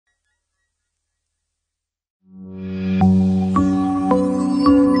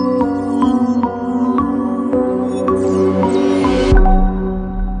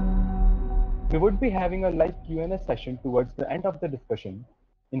having a live Q&A session towards the end of the discussion.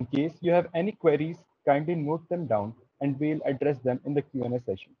 In case you have any queries, kindly note them down and we'll address them in the Q&A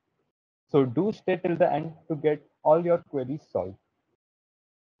session. So do stay till the end to get all your queries solved.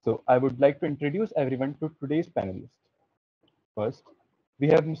 So I would like to introduce everyone to today's panelists. First, we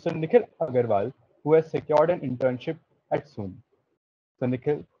have Mr. Nikhil Agrawal, who has secured an internship at SOON. So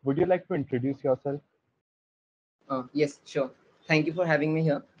Nikhil, would you like to introduce yourself? Yes, sure. Thank you for having me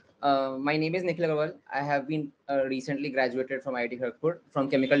here. My name is Nikhil Agrawal. I have been recently graduated from IIT Kharagpur from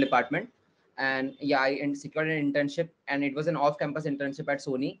chemical department. And yeah, I secured an internship, and it was an off-campus internship at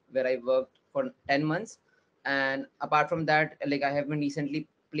Sony where I worked for 10 months. And apart from that, like I have been recently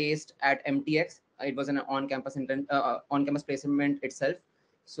placed at MTX. It was an on-campus placement itself.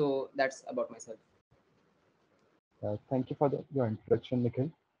 So that's about myself. Thank you for your introduction,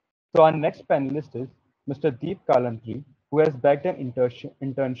 Nikhil. So our next panelist is Mr. Deep Kalantri, who has bagged an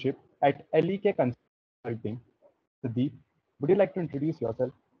internship at LEK Consulting. So Deep, would you like to introduce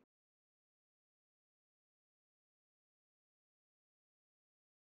yourself?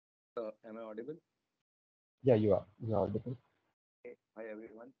 Am I audible? Yeah, you are. You are audible. Hey, hi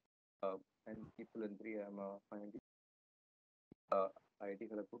everyone. I'm Deep Kalantri. I'm a finally IIT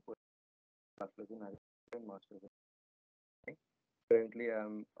Kharagpur for bachelor's in agriculture and master's in engineering. Currently,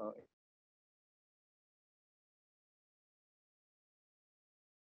 I'm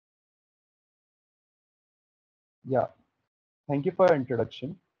Yeah, thank you for your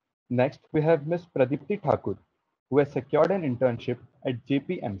introduction. Next, we have Ms. Pradipti Thakur, who has secured an internship at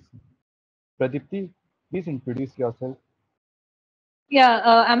JPMC. Pradipti, please introduce yourself.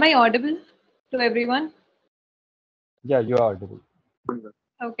 Yeah, am I audible to everyone? Yeah, you are audible.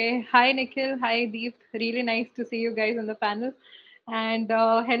 Okay. Hi, Nikhil. Hi, Deep. Really nice to see you guys on the panel. And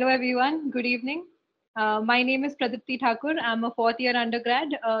hello, everyone. Good evening. My name is Pradipti Thakur. I'm a fourth year undergrad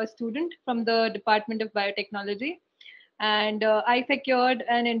student from the Department of Biotechnology. And I secured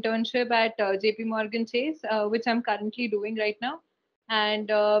an internship at JP Morgan Chase, which I'm currently doing right now.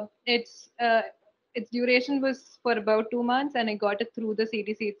 And its duration was for about 2 months, and I got it through the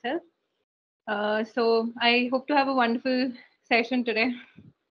CDC itself. So I hope to have a wonderful session today.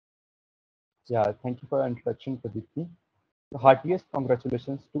 Yeah, thank you for your introduction, Pradipti. The heartiest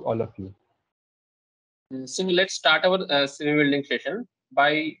congratulations to all of you. So let's start our CV building session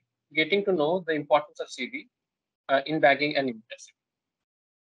by getting to know the importance of CV in bagging an internship.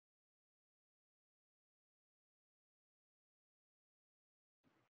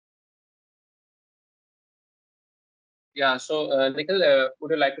 Yeah, so Nikhil,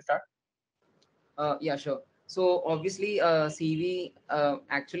 would you like to start? Yeah, sure. So obviously, CV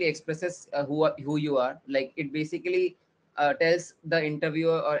actually expresses who you are. Like it basically tells the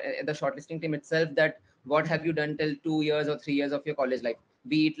interviewer or the shortlisting team itself that what have you done till 2 years or 3 years of your college life.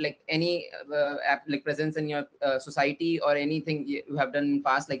 Be it like any like presence in your society or anything you have done in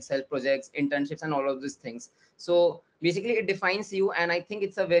past, like self projects, internships, and all of these things. So basically, it defines you, and I think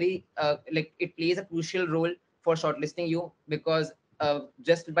it's a very like it plays a crucial role for shortlisting you because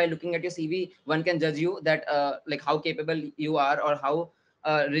just by looking at your CV, one can judge you that like how capable you are or how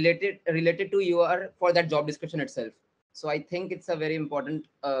related to you are for that job description itself. So I think it's a very important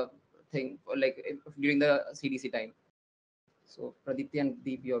thing for like during the CDC time. So Pradipti and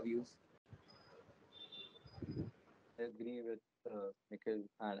Deep, your views. I agree with Nikhil,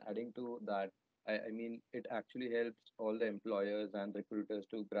 and adding to that, I mean, it actually helps all the employers and recruiters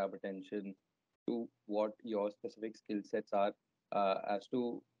to grab attention to what your specific skill sets are, as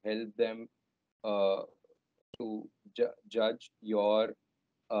to help them uh, to judge your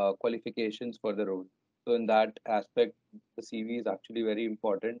qualifications for the role. So in that aspect, the CV is actually very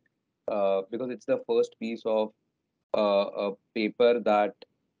important because it's the first piece of a paper that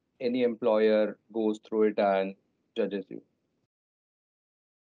any employer goes through it and judges you.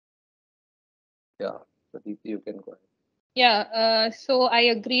 Yeah, so you can go ahead. Yeah, so I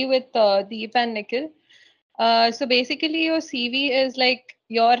agree with Deep and Nikhil. So basically, your CV is like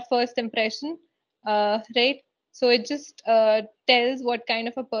your first impression, right? So it just tells what kind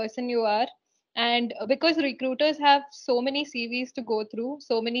of a person you are. And because recruiters have so many CVs to go through,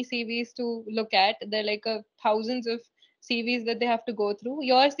 so many CVs to look at, they're like thousands of CVs that they have to go through.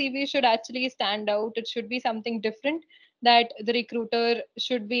 Your CV should actually stand out. It should be something different that the recruiter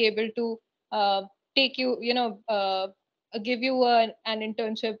should be able to take you, give you an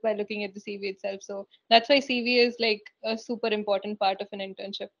internship by looking at the CV itself. So that's why CV is like a super important part of an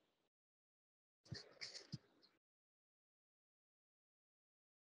internship.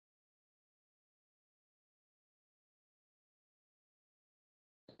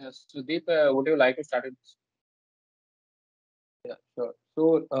 Yes, so Deep, would you like to start with this? Yeah, sure.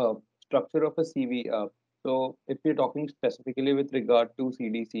 So structure of a CV. So if we're talking specifically with regard to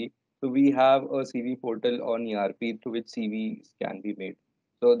CDC, so we have a CV portal on ERP through which CVs can be made.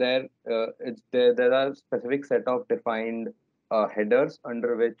 So there are specific set of defined headers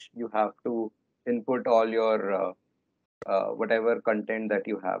under which you have to input all your whatever content that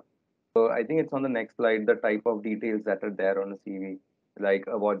you have. So I think it's on the next slide, the type of details that are there on a CV, like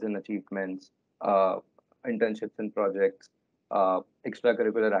awards and achievements, uh, internships and projects,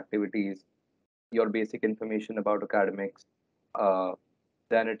 extracurricular activities, your basic information about academics. Uh,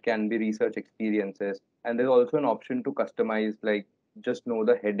 then it can be research experiences. And there's also an option to customize, like just know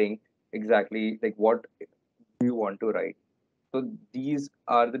the heading exactly, like what do you want to write. So these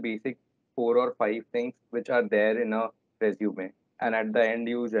are the basic 4 or 5 things which are there in a resume. And at the end,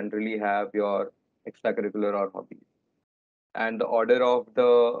 you generally have your extracurricular or hobbies. And the order of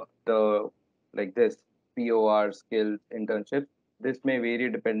the like this POR skills internships, this may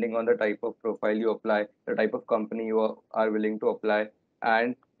vary depending on the type of profile you apply, the type of company you are willing to apply,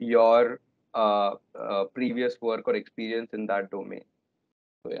 and your previous work or experience in that domain.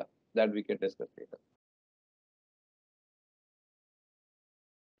 So yeah, that we can discuss later.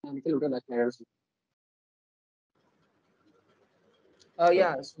 Nikhil, would you like to add?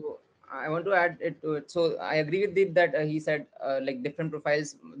 Yeah, so I want to add it to it. So I agree with Deep that he said like different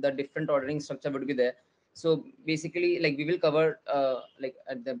profiles, the different ordering structure would be there. So basically, like we will cover like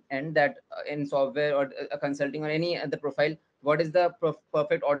at the end that in software or consulting or any other profile, what is the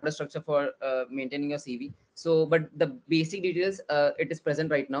perfect order structure for maintaining your CV. So, but the basic details it is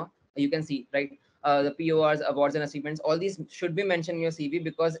present right now. You can see right. The PORs, awards, and achievements, all these should be mentioned in your CV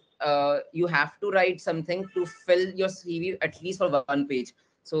because you have to write something to fill your CV at least for 1 page.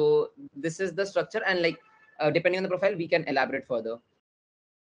 So this is the structure, and like depending on the profile, we can elaborate further.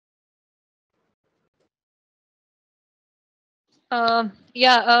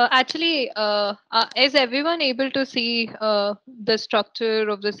 Yeah, actually, is everyone able to see the structure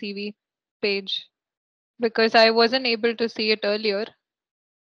of the CV page? Because I wasn't able to see it earlier.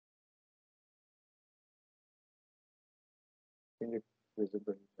 I think it's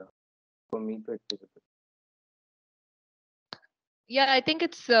visible. Yeah. For me, it's visible. Yeah, I think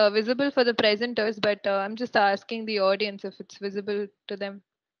it's visible for the presenters, but I'm just asking the audience if it's visible to them.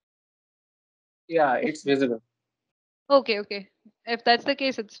 Yeah, it's visible. Okay, okay. If that's the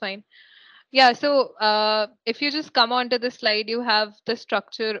case, it's fine. Yeah, so if you just come onto the slide, you have the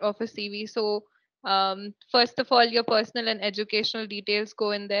structure of a CV. So first of all, your personal and educational details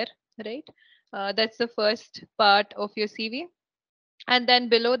go in there, right? That's the first part of your CV. And then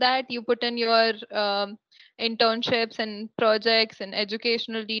below that, you put in your internships and projects and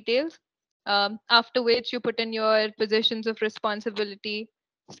educational details. After which you put in your positions of responsibility,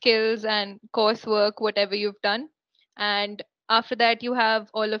 skills, and coursework, whatever you've done. And after that, you have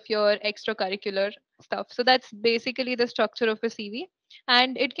all of your extracurricular stuff. So that's basically the structure of a CV.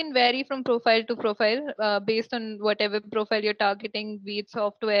 And it can vary from profile to profile based on whatever profile you're targeting, be it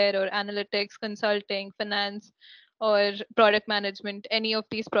software or analytics, consulting, finance, or product management, any of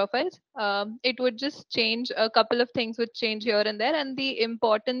these profiles. It would just change, a couple of things would change here and there, and the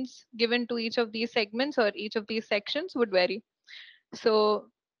importance given to each of these segments or each of these sections would vary.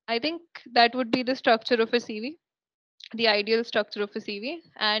 So I think that would be the structure of a CV, the ideal structure of a CV.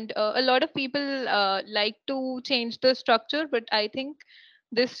 And a lot of people like to change the structure, but I think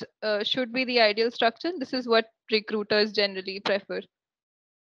this should be the ideal structure. This is what recruiters generally prefer.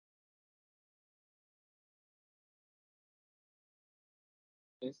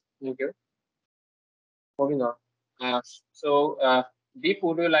 Yes, thank you. Moving on. So, Deep,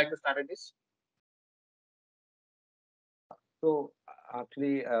 would you like to start with this? So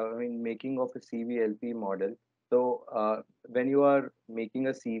actually, I mean, making of a CV LP model. So when you are making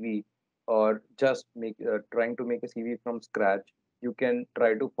a CV or just trying to make a CV from scratch, you can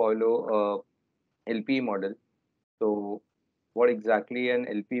try to follow a LP model. So what exactly an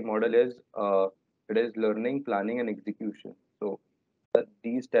LP model is? It is learning, planning, and execution. So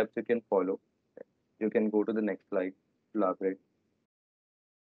these steps you can follow. You can go to the next slide. Elaborate.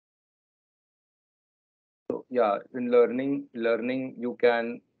 So yeah, in learning, you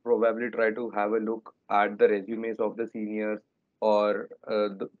can probably try to have a look at the resumes of the seniors or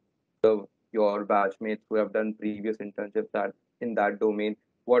your batchmates who have done previous internships that in that domain,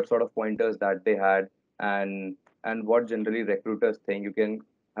 what sort of pointers that they had, and what generally recruiters think. You can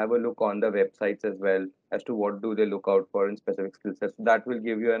have a look on the websites as well as to what do they look out for in specific skill sets. That will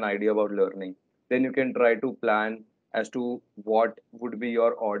give you an idea about learning. Then you can try to plan as to what would be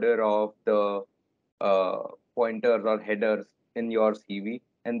your order of the uh, pointers or headers in your CV,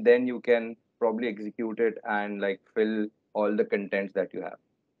 and then you can probably execute it and like fill all the contents that you have.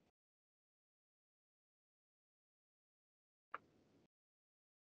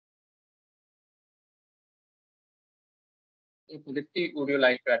 Pradipti, would you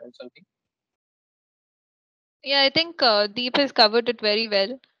like to add on something? Yeah, I think Deep has covered it very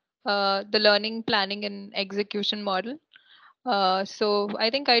well. The learning, planning, and execution model. So I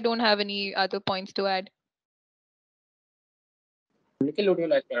think I don't have any other points to add. Nikhil, would you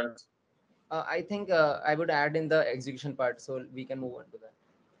like to add on? I think I would add in the execution part, so we can move on to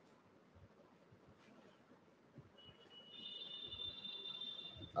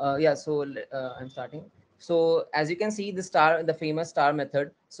that. Yeah, so I'm starting. So as you can see, the famous star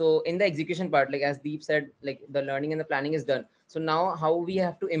method. So in the execution part, like as Deep said, like the learning and the planning is done. So now how we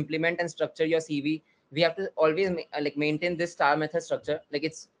have to implement and structure your CV, we have to always like maintain this star method structure. Like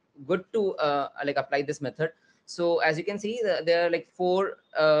it's good to like apply this method. So as you can see, there are like four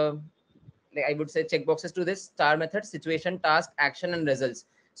like I would say checkboxes to this star method: situation, task, action, and results.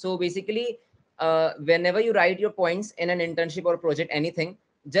 So basically, whenever you write your points in an internship or project, anything,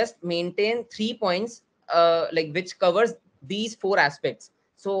 just maintain 3 points, like which covers these four aspects.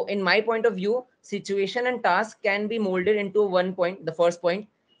 So in my point of view, situation and task can be molded into one point, the first point.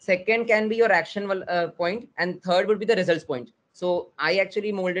 Second can be your action point, and third would be the results point. So I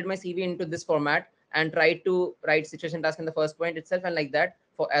actually molded my CV into this format and tried to write situation task in the first point itself, and like that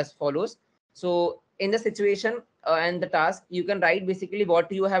for as follows. So in the situation and the task, you can write basically what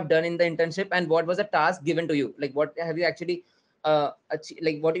you have done in the internship and what was the task given to you, like what have you actually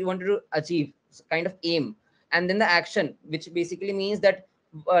like what you wanted to achieve, kind of aim. And then the action, which basically means that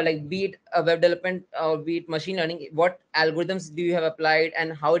like be it a web development or be it machine learning, what algorithms do you have applied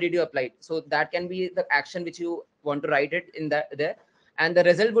and how did you apply it. So that can be the action which you want to write it in that there. And the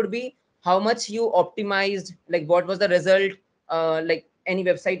result would be how much you optimized, like what was the result, like any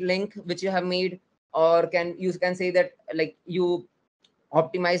website link which you have made, or you can say that like you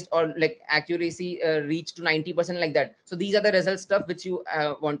optimized or like accuracy reached to 90%, like that. So these are the result stuff which you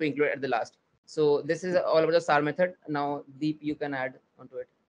want to include at the last. So this is all about the star method. Now Deep, you can add onto it.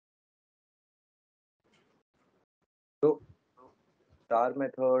 So star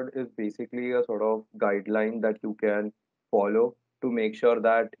method is basically a sort of guideline that you can follow to make sure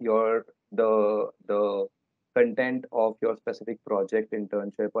that the content of your specific project,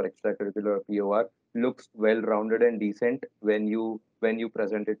 internship, or extracurricular POR looks well rounded and decent when you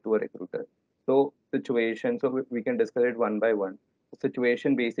present it to a recruiter. So situation, so we can discuss it one by one.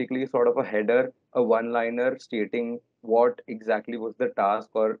 Situation basically is sort of a header, a one liner stating what exactly was the task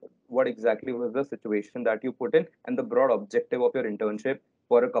or what exactly was the situation that you put in and the broad objective of your internship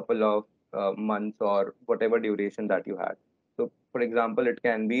for a couple of months or whatever duration that you had. So, for example, it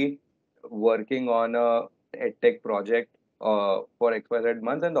can be working on a tech project for XYZ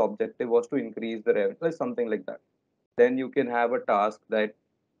months, and the objective was to increase the revenue, or something like that. Then you can have a task that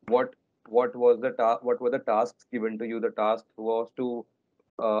what what were the tasks given to you. The task was to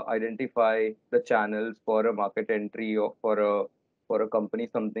identify the channels for a market entry or for a company,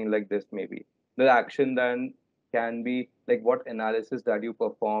 something like this. Maybe the action then can be like what analysis that you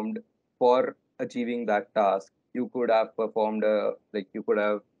performed for achieving that task. You could have performed a like you could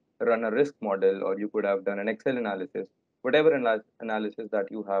have run a risk model, or you could have done an Excel analysis. Whatever analysis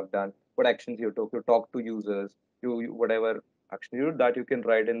that you have done, what actions you talk to users, you whatever action you that you can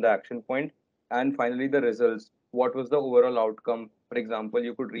write in the action point. And finally the results, what was the overall outcome. For example,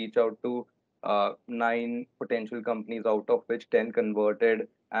 you could reach out to 9 potential companies, out of which 10 converted,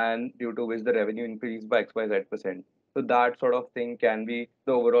 and due to which the revenue increased by XYZ%. So that sort of thing can be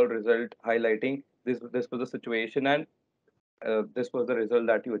the overall result, highlighting this was the situation, and this was the result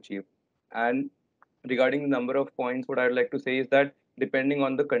that you achieved. And regarding the number of points, what I'd like to say is that depending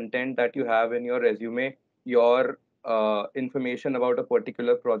on the content that you have in your resume, your information about a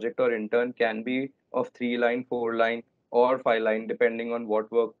particular project or intern can be of 3 line, 4 line, or 5 line, depending on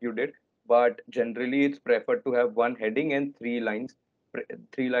what work you did. But generally, it's preferred to have one heading and 3 lines.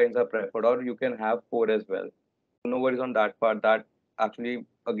 3 lines are preferred, or you can have four as well. No worries on that part. That actually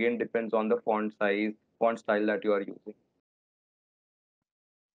again depends on the font size, font style that you are using.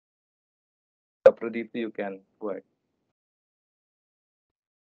 Pradeep, you can go ahead.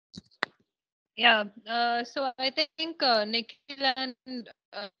 Yeah. So I think Nikhil and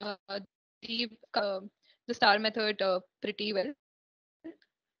Deep the star method pretty well.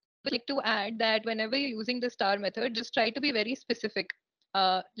 But like to add that whenever you're using the star method, just try to be very specific.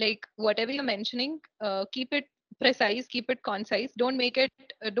 Like whatever you're mentioning, keep it precise, keep it concise. Don't make it,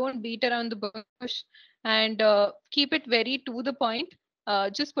 don't beat around the bush, and keep it very to the point.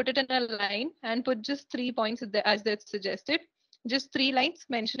 Just put it in a line and put just 3 points as that's suggested. Just 3 lines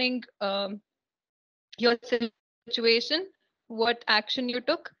mentioning your situation, what action you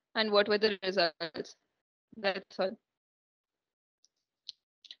took, and what were the results. That's all.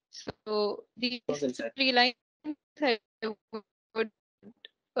 So these Was inside. 3 lines would,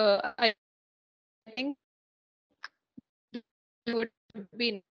 I think would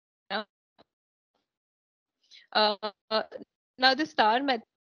be enough. Now the star method,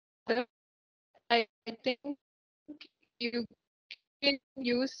 I think you can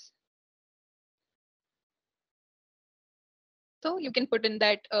use. So you can put in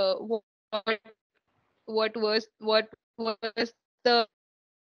that what was the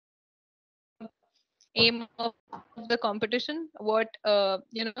aim of the competition, what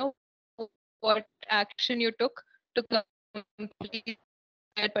action you took to complete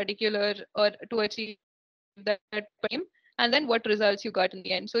that particular or to achieve that aim, and then what results you got in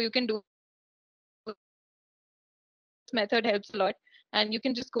the end. So you can do this method helps a lot, and you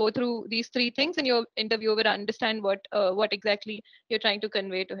can just go through these three things, and your interviewer will understand what exactly you're trying to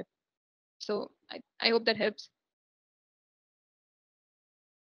convey to him. So I hope that helps.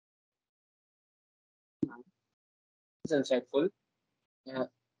 It's insightful.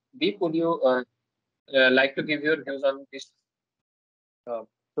 Deep, would you like to give your views on this? Uh,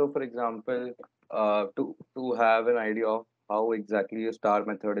 so, for example, to have an idea of how exactly your star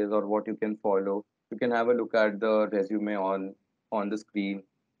method is or what you can follow, you can have a look at the resume on the screen.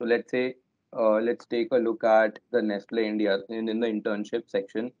 So, let's take a look at the Nestle India in the internship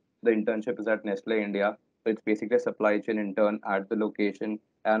section. The internship is at Nestle India. So it's basically a supply chain intern at the location,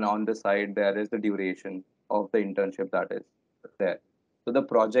 and on the side there is the duration of the internship that is there. So the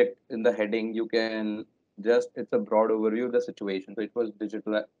project in the heading, you can just, it's a broad overview of the situation. So it was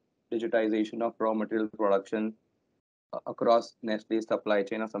digitization of raw material production across Nestle's supply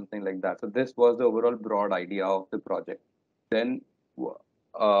chain or something like that. So this was the overall broad idea of the project. Then what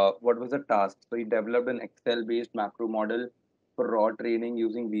was the task? So he developed an Excel-based macro model for raw training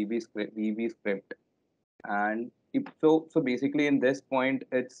using VB script. And so basically in this point,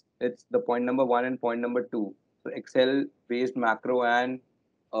 it's the point number one and point number two. So Excel based macro, and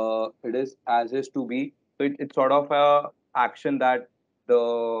it is as is to be. So it's sort of a action that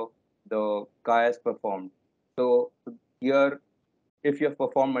the the guy has performed. So here, if you have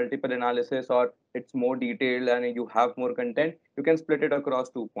performed multiple analysis or it's more detailed and you have more content, you can split it across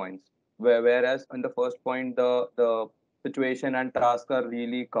 2 points. Whereas on the first point, the situation and task are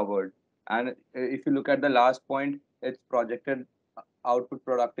really covered. And if you look at the last point, it's projected output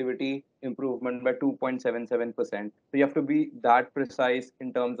productivity improvement by 2.77%. So you have to be that precise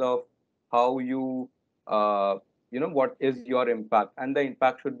in terms of how uh, what is your impact, and the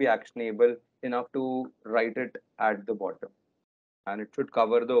impact should be actionable enough to write it at the bottom, and it should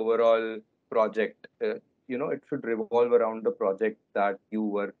cover the overall project. It should revolve around the project that you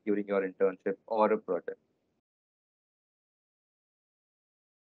were during your internship or a project.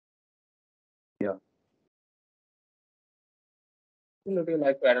 Yeah. Would you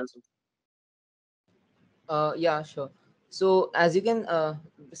like to add on something? Yeah, sure. So as you can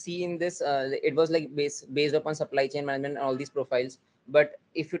see in this, it was like based upon supply chain management and all these profiles. But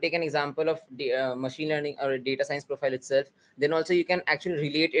if you take an example of machine learning or a data science profile itself, then also you can actually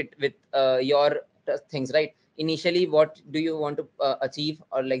relate it with your things, right? Initially, what do you want to achieve,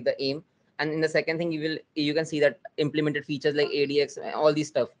 or like the aim? And in the second thing, you can see that implemented features like ADX, all these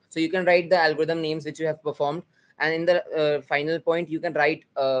stuff. So you can write the algorithm names which you have performed, and in the final point, you can write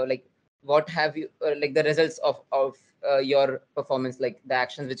like what have you like the results of your performance, like the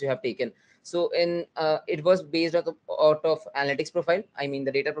actions which you have taken. So in it was based out of analytics profile, I mean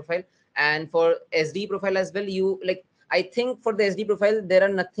the data profile. And for SD profile as well, you like, I think for the SD profile there are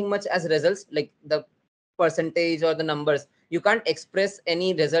nothing much as results, like the percentage or the numbers. You can't express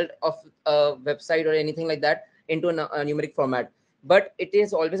any result of a website or anything like that into a numeric format. But it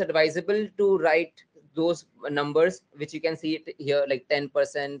is always advisable to write those numbers which you can see it here, like 10%,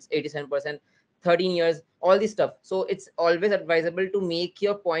 87%, 13 years, all this stuff. So it's always advisable to make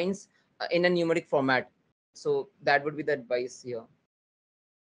your points in a numeric format. So that would be the advice here.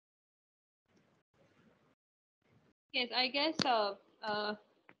 Yes, I guess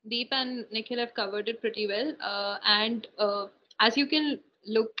Deep and Nikhil have covered it pretty well. And as you can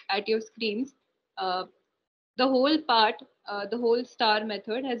look at your screens, uh, the whole part, the whole star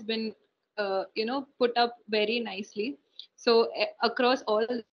method has been, put up very nicely. So across all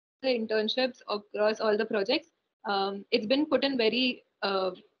the internships, across all the projects, it's been put in very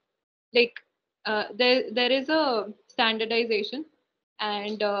like there is a standardization,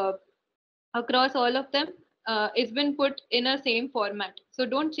 and across all of them, it's been put in a same format. So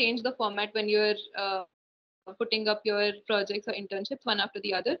don't change the format when you're putting up your projects or internships one after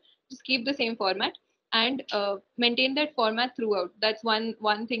the other. Just keep the same format, and maintain that format throughout. That's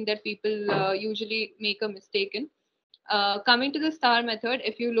one thing that people usually make a mistake in. Coming to the STAR method,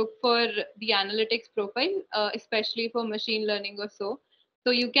 if you look for the analytics profile, especially for machine learning or so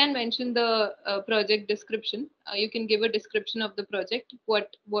you can mention the project description. You can give a description of the project,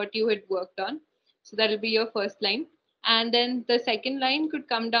 what you had worked on. So that will be your first line. And then the second line could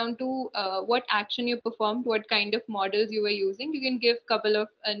come down to what action you performed, what kind of models you were using. You can give couple of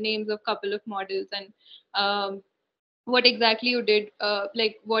names of couple of models and what exactly you did,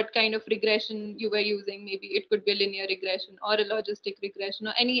 like what kind of regression you were using. Maybe it could be a linear regression or a logistic regression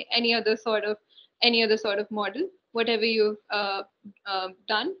or any other sort of model, whatever you've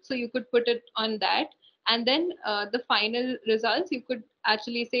done. So you could put it on that, and then the final results, you could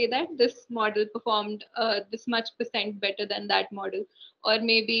actually say that this model performed this much percent better than that model, or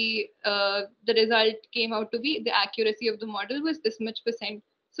maybe the result came out to be the accuracy of the model was this much percent.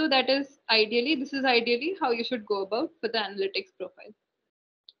 So this is ideally how you should go about for the analytics profile.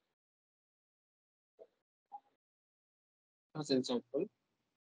 That's insightful.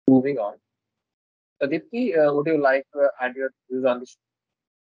 Moving on. Pradipti, would you like to add your views on this?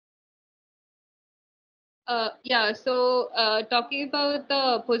 Yeah, so talking about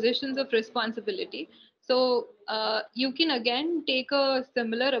the positions of responsibility, so you can again take a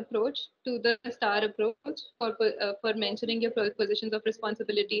similar approach to the STAR approach for mentioning your positions of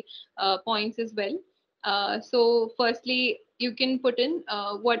responsibility points as well. So firstly, you can put in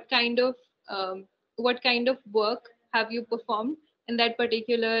what kind of work have you performed in that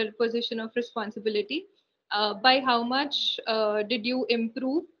particular position of responsibility. By how much did you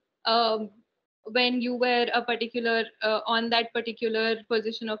improve um, when you were a particular on that particular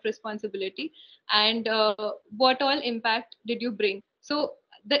position of responsibility, and what all impact did you bring. So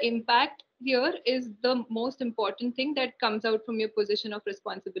the impact here is the most important thing that comes out from your position of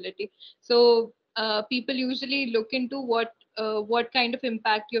responsibility. So people usually look into what kind of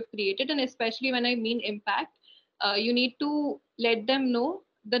impact you've created, and especially when I mean impact, you need to let them know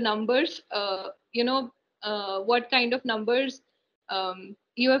the numbers, what kind of numbers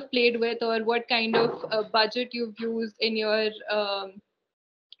you have played with, or what kind of budget you've used in your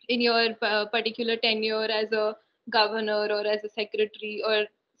particular tenure as a governor or as a secretary or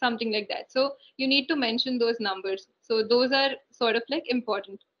something like that. So you need to mention those numbers. So those are sort of like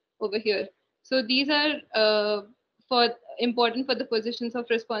important over here. So these are for important for the positions of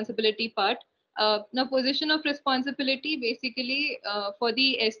responsibility part. Now, position of responsibility, basically for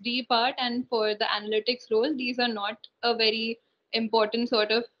the SD part and for the analytics role, these are not a very important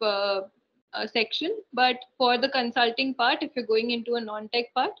sort of section. But for the consulting part, if you're going into a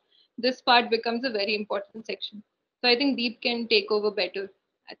non-tech part, this part becomes a very important section. So I think Deep can take over better,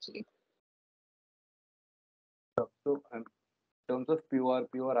 actually. So, in terms of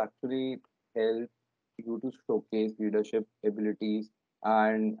PR actually helps you to showcase leadership abilities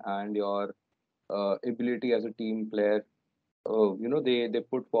and your ability as a team player. They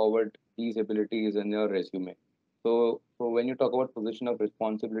put forward these abilities in your resume. So when you talk about position of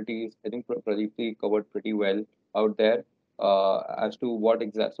responsibilities, I think Pradipti covered pretty well out there as to what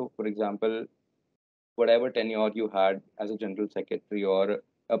exact. So for example, whatever tenure you had as a general secretary or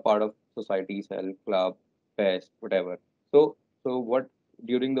a part of society's health club, fest, whatever. So what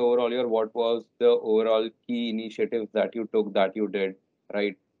during the overall year, what was the overall key initiatives that you took that you did,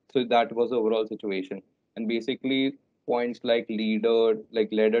 right? So that was the overall situation. And basically points like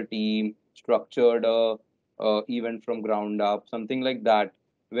led a team, structured a event from ground up, something like that,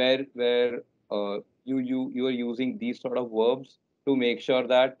 where you are using these sort of verbs to make sure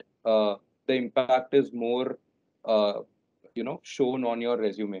that the impact is more uh, shown on your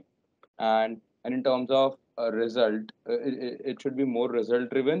resume. And in terms of result, it should be more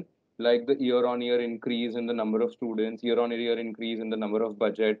result driven, like the year on year increase in the number of students, year on year increase in the number of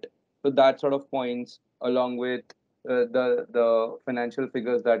budget. So that sort of points, along with the financial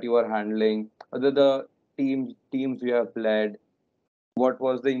figures that you are handling, the teams you have led, what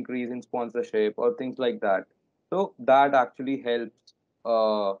was the increase in sponsorship or things like that. So that actually helps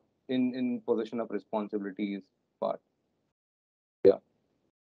in position of responsibilities part. Yeah,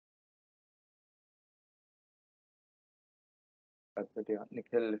 that's it. Yeah,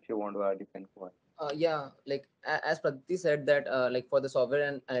 Nikhil, if you want to add, you can go ahead. Yeah, like as Pradipti said that like for the software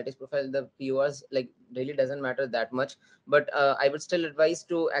and analytics profile, the PORs like really doesn't matter that much. But I would still advise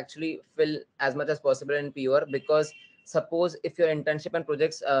to actually fill as much as possible in POR, because suppose if your internship and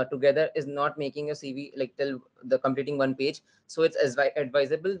projects together is not making your CV like till the completing one page, so it's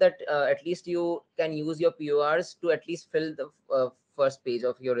advisable that at least you can use your PORs to at least fill the first page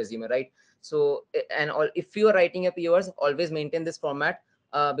of your resume, right? So if you are writing your PORs, always maintain this format,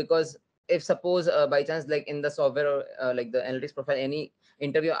 because if suppose by chance like in the software or like the analytics profile, any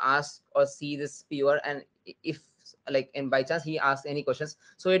interviewer asks or see this POR, and if like in by chance he asks any questions,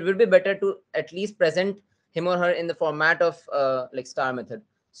 so it would be better to at least present him or her in the format of like star method.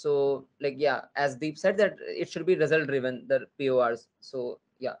 So like yeah, as Deep said, that it should be result driven, the PORs. So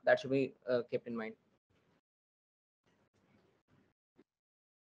yeah, that should be kept in mind.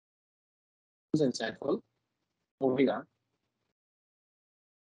 It's insightful. Moving on.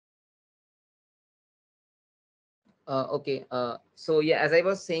 Okay. So yeah, as I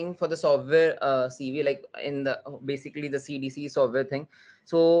was saying, for the software CV, like in the basically the CDC software thing.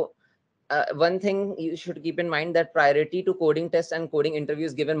 So one thing you should keep in mind, that priority to coding tests and coding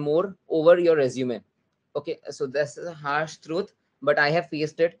interviews given more over your resume. Okay, so that's a harsh truth, but I have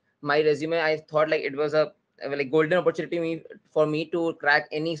faced it. My resume, I thought like it was a like golden opportunity for me to crack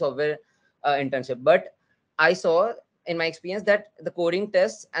any software internship, but I saw in my experience that the coding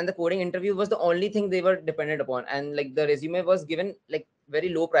tests and the coding interview was the only thing they were dependent upon, and like the resume was given like very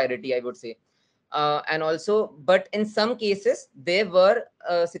low priority, I would say. And also, but in some cases there were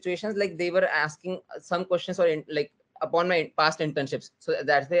situations like they were asking some questions or like upon my past internships. So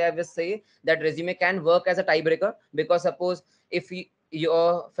that's why I will say that resume can work as a tiebreaker, because suppose if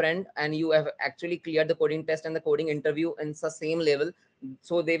your friend and you have actually cleared the coding test and the coding interview in the same level,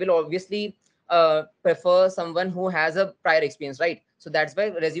 so they will obviously prefer someone who has a prior experience, right? So that's why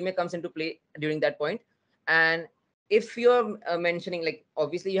resume comes into play during that point. And if you're mentioning, like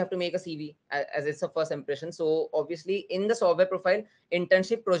obviously you have to make a CV as it's a first impression. So obviously in the software profile,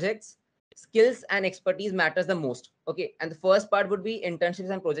 internship projects, skills and expertise matters the most. Okay, and the first part would be internships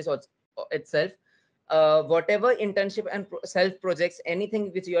and projects itself. Whatever internship and self projects,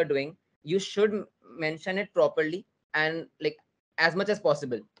 anything which you are doing, you should mention it properly, and like as much as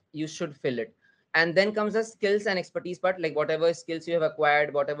possible you should fill it. And then comes the skills and expertise part, like whatever skills you have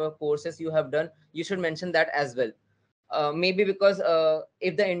acquired, whatever courses you have done, you should mention that as well. Maybe because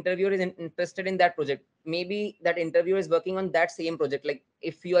if the interviewer is interested in that project, maybe that interviewer is working on that same project. Like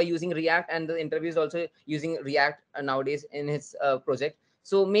if you are using React and the interview is also using React nowadays in his project,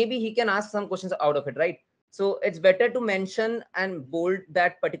 so maybe he can ask some questions out of it, right? So it's better to mention and bold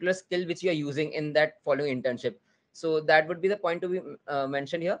that particular skill which you are using in that following internship. So that would be the point to be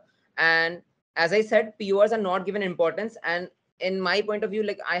mentioned here. And as I said, PORs are not given importance, and in my point of view,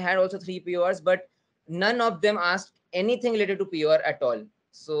 like I had also 3 PORs, but none of them asked anything related to PR at all.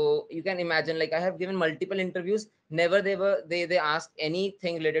 So you can imagine, like I have given multiple interviews, never they asked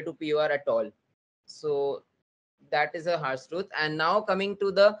anything related to PR at all. So that is a harsh truth. And now coming to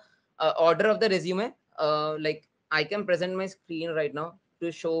the order of the resume, like I can present my screen right now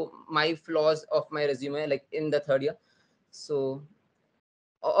to show my flaws of my resume, like in the third year. So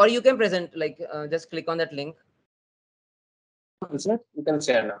or you can present, like just click on that link. Sir, you can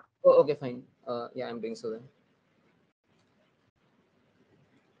share now. Oh, okay, fine. Yeah, I'm doing so then.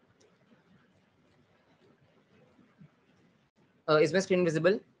 Is my screen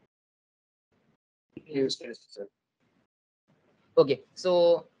visible? Yes, yes, sir. Okay,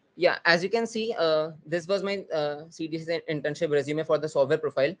 so yeah, as you can see, this was my CDC internship resume for the software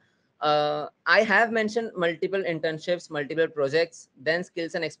profile. I have mentioned multiple internships, multiple projects, then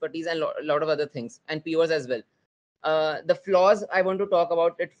skills and expertise, and a lot of other things, and POs as well. The flaws I want to talk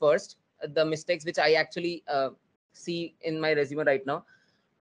about it first. The mistakes which I actually see in my resume right now.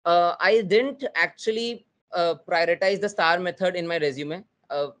 I didn't actually prioritize the star method in my resume.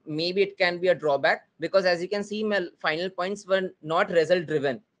 Maybe it can be a drawback, because as you can see, my final points were not result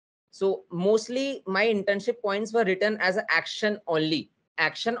driven. So mostly my internship points were written as an action only,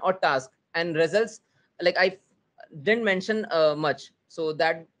 action or task, and results, like I didn't mention much. So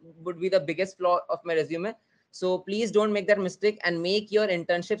that would be the biggest flaw of my resume. So please don't make that mistake and make your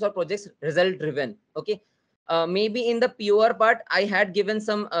internships or projects result driven. Okay, maybe in the pure part I had given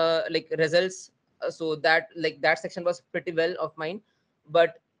some like results, so that like that section was pretty well of mine.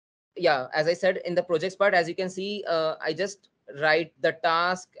 But yeah, as I said, in the projects part, as you can see, I just write the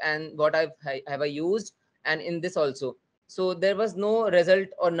task and what have I used, and in this also. So there was no result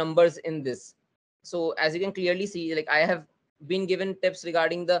or numbers in this. So as you can clearly see, like I have been given tips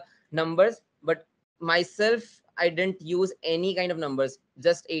regarding the numbers, but myself I didn't use any kind of numbers,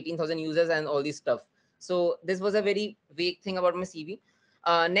 just 18,000 users and all this stuff. So this was a very vague thing about my CV.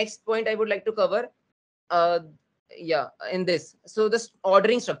 Next point I would like to cover, uh, yeah, in this. So this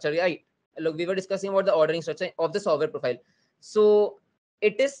ordering structure, right? Look, we were discussing about the ordering structure of the software profile. So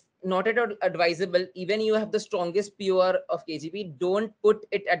it is not at all advisable, even you have the strongest pure of KGP, don't put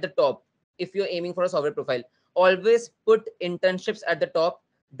it at the top. If you're aiming for a software profile, always put internships at the top,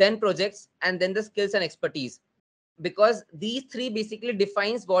 then projects, and then the skills and expertise, because these three basically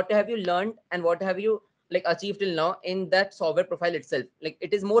defines what have you learned and what have you like achieved till now in that software profile itself. Like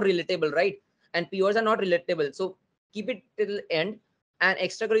it is more relatable, right? And POs are not relatable. So keep it till end, and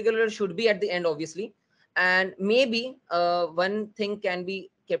extracurricular should be at the end, obviously. And maybe one thing can be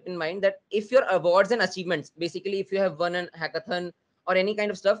kept in mind, that if your awards and achievements, basically if you have won an hackathon or any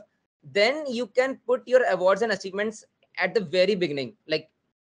kind of stuff, then you can put your awards and achievements at the very beginning, like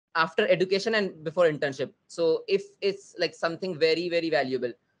after education and before internship. So if it's like something very very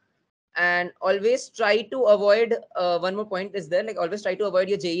valuable, and always try to avoid one more point is there, like always try to avoid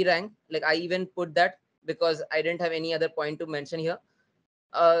your JE rank. Like I even put that because I didn't have any other point to mention here.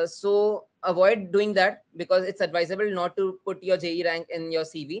 So avoid doing that, because it's advisable not to put your JE rank in your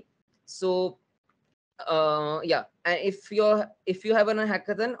CV. So yeah, and if you have a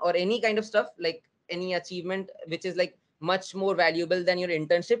hackathon or any kind of stuff, like any achievement which is like much more valuable than your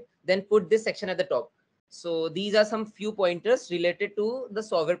internship, then put this section at the top. So these are some few pointers related to the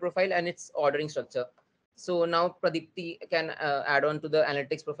software profile and its ordering structure. So now Pradipti can add on to the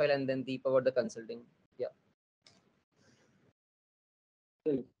analytics profile, and then Deep about the consulting. Yeah.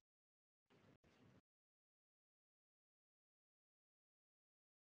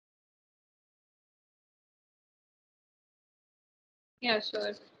 Yeah,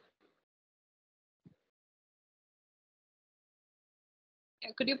 sure.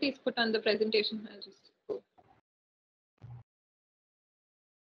 Yeah, could you please put on the presentation? I'll just go.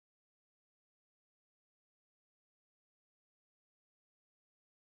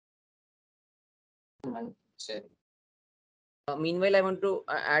 Meanwhile, I want to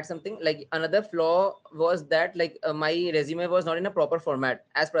add something. Like another flaw was that like my resume was not in a proper format,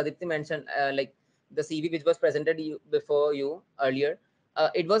 as Pradipti mentioned. Like the CV which was presented before you earlier,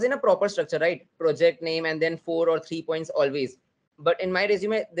 it was in a proper structure, right? Project name and then 4 or 3 points always. But in my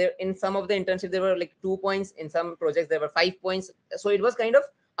resume, there in some of the internship there were like 2 points. In some projects there were 5 points. So it was kind of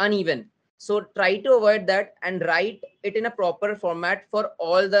uneven. So try to avoid that and write it in a proper format for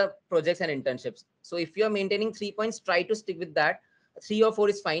all the projects and internships. So if you're maintaining 3 points, try to stick with that. 3 or 4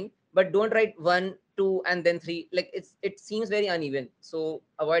 is fine, but don't write 1, 2, and then 3. Like it seems very uneven. So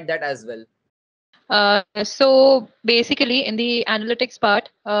avoid that as well. So basically, in the analytics part,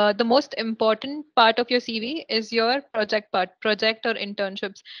 the most important part of your CV is your project part, project or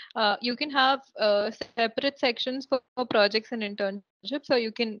internships. You can have separate sections for projects and internships, or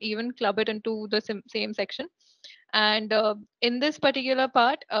you can even club it into the same section. And in this particular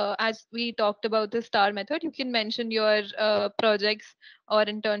part, as we talked about the star method, you can mention your projects or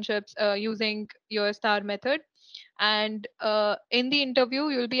internships using your star method. And in the interview,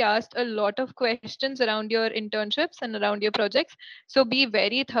 you'll be asked a lot of questions around your internships and around your projects. So be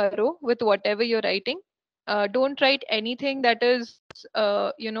very thorough with whatever you're writing. Don't write anything that is,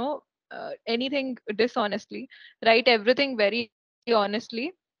 anything dishonestly. Write everything very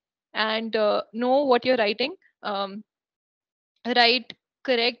honestly, and know what you're writing. Um, Write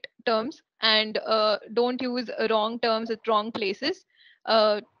correct terms, and don't use wrong terms at wrong places.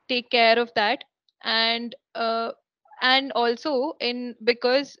 Take care of that. And and also, in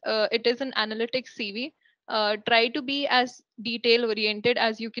because it is an analytics CV, try to be as detail oriented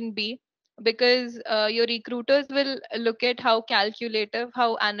as you can be, because your recruiters will look at how calculative,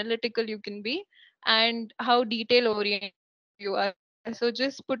 how analytical you can be, and how detail oriented you are. So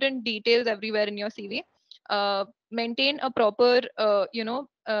just put in details everywhere in your CV. Maintain a proper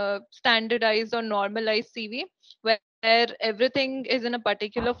standardized or normalized CV, where everything is in a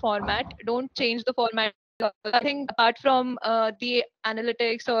particular format. Don't change the format at all. I think apart from the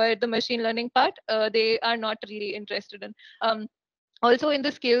analytics or the machine learning part, they are not really interested in. Also, in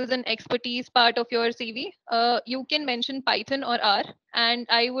the skills and expertise part of your CV, you can mention Python or R, and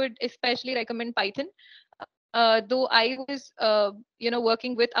I would especially recommend Python. Though I was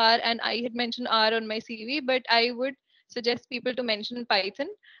working with R, and I had mentioned R on my CV, but I would suggest people to mention Python.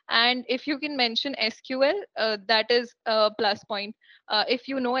 And if you can mention SQL, that is a plus point. If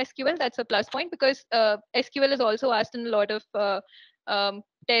you know SQL, that's a plus point, because SQL is also asked in a lot of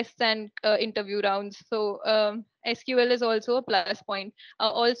tests and interview rounds. So SQL is also a plus point.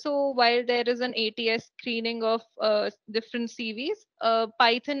 Also, while there is an ATS screening of different CVs,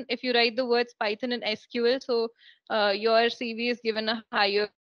 Python, if you write the words Python and SQL, so your CV is given a higher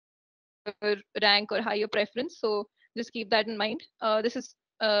rank or higher preference. So just keep that in mind. This is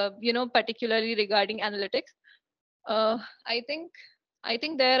particularly regarding analytics. I think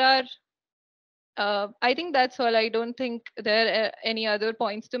there are. I think that's all. I don't think there are any other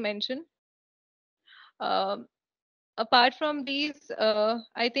points to mention. Apart from these,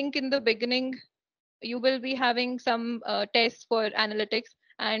 I think in the beginning, you will be having some tests for analytics,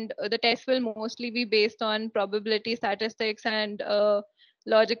 and the tests will mostly be based on probability statistics and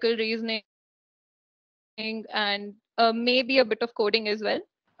logical reasoning, and maybe a bit of coding as well.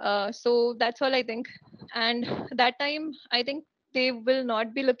 So that's all I think. And that time, I think they will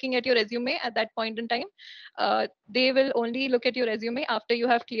not be looking at your resume at that point in time. They will only look at your resume after you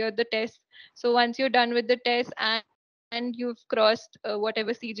have cleared the test. So once you're done with the test and you've crossed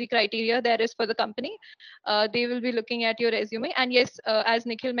whatever CG criteria there is for the company, they will be looking at your resume. And yes, as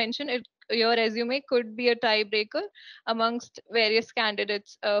Nikhil mentioned, your resume could be a tiebreaker amongst various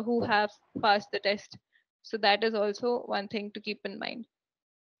candidates who have passed the test. So that is also one thing to keep in mind.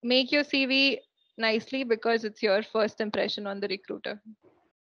 Make your CV nicely because it's your first impression on the recruiter.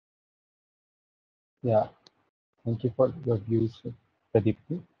 Yeah, thank you for your views,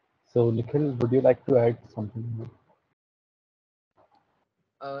 Pradipti. So, Nikhil, would you like to add something?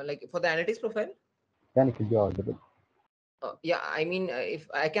 Like for the analytics profile. Yeah, Nikhil, you're audible. Yeah, I mean, if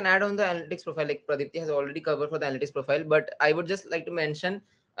I can add on the analytics profile, like Pradipti has already covered for the analytics profile, but I would just like to mention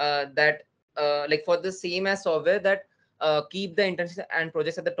that like for the same as software, that keep the internships and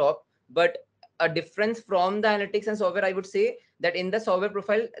projects at the top. But a difference from the analytics and software, I would say that in the software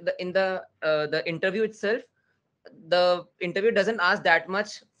profile, the interview itself, the interview doesn't ask that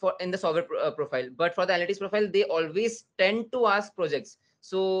much for in the software profile, but for the analytics profile they always tend to ask projects.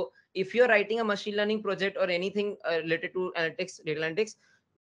 So if you're writing a machine learning project or anything related to analytics, data analytics,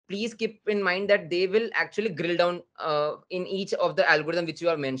 please keep in mind that they will actually grill down in each of the algorithm which you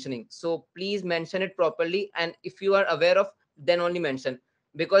are mentioning. So please mention it properly, and if you are aware of, then only mention.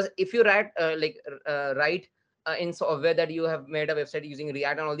 Because if you write in software that you have made a website using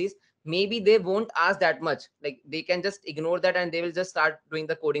React and all these, maybe they won't ask that much, like they can just ignore that and they will just start doing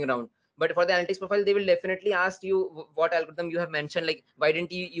the coding round. But for the analytics profile, they will definitely ask you what algorithm you have mentioned, like why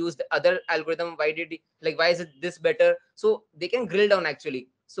didn't you use the other algorithm, why is it this better. So they can grill down actually.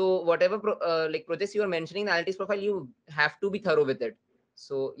 So whatever like projects you are mentioning in the analytics profile, you have to be thorough with it.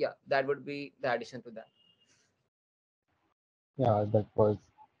 So yeah, that would be the addition to that. Yeah, that was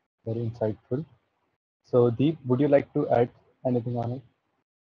very insightful. So, Deep, would you like to add anything on it?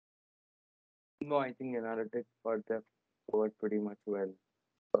 No, I think analytics part they've covered pretty much well.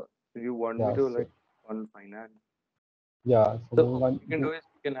 Do you want me Yeah, to so like on finance? yeah, so So moving what on. we can do is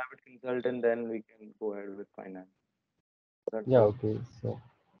we can have it consultant, then we can go ahead with finance. That Yeah, works. okay. So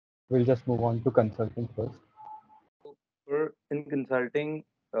we'll just move on to consulting first. So for in consulting,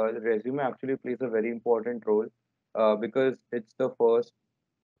 the resume actually plays a very important role because it's the first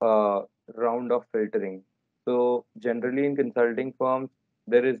uh, round of filtering. So generally in consulting firms,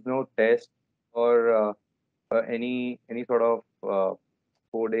 there is no test or any sort of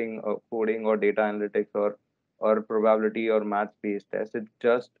coding or data analytics or probability or maths based test. It's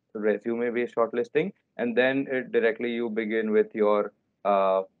just resume based shortlisting, and then it directly you begin with your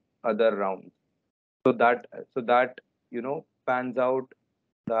uh, other rounds. So that pans out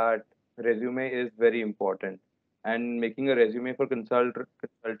that resume is very important, and making a resume for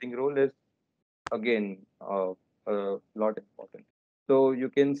consulting role is again a lot important. So you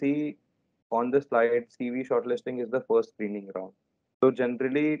can see on the slide, CV shortlisting is the first screening round. So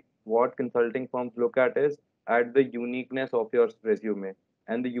generally, what consulting firms look at is at the uniqueness of your resume,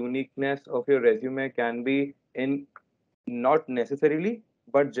 and the uniqueness of your resume can be in not necessarily,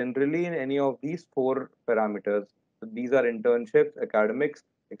 but generally in any of these four parameters. So these are internships, academics,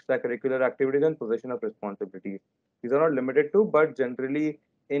 extracurricular activities, and position of responsibilities. These are not limited to, but generally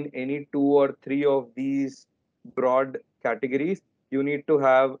in any two or three of these broad categories, you need to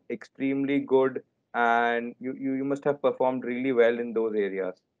have extremely good and you must have performed really well in those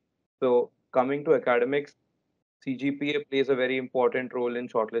areas. So coming to academics, CGPA plays a very important role in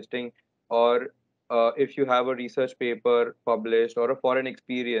shortlisting, or if you have a research paper published or a foreign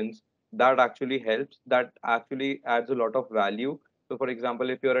experience, that actually helps. That actually adds a lot of value. So, for example,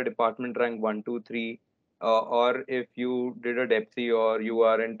 if you're a department rank 1, 2, 3, or if you did a DEPSI or you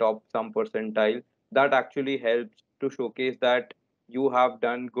are in top some percentile, that actually helps to showcase that you have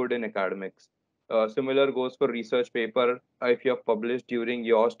done good in academics. Similar goes for research paper. If you have published during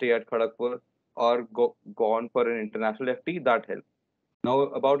your stay at Kharagpur, or gone for an international FT, that helps. Now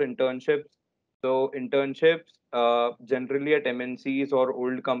about internships. So internships generally at MNCs or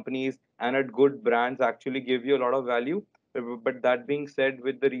old companies and at good brands actually give you a lot of value. But that being said,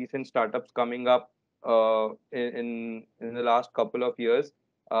 with the recent startups coming up in the last couple of years,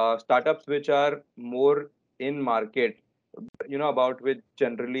 startups which are more in market, about which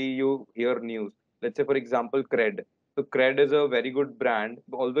generally you hear news. Let's say, for example, Cred. So Cred is a very good brand,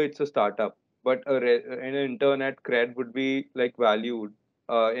 although it's a startup. But an intern at Cred would be like valued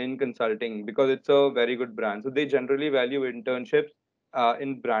in consulting because it's a very good brand. So they generally value internships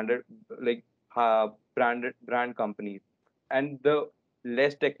in like brand companies. And the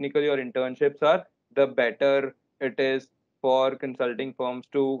less technical your internships are, the better it is for consulting firms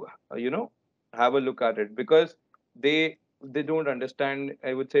to have a look at it, because they don't understand,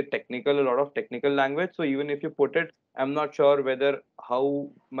 I would say, a lot of technical language. So even if you put it, I'm not sure whether how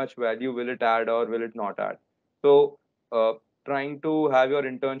much value will it add or will it not add. So uh, trying to have your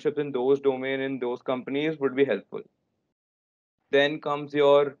internships in those domain in those companies would be helpful. Then comes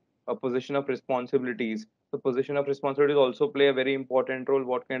your position of responsibilities. The position of responsibilities also play a very important role.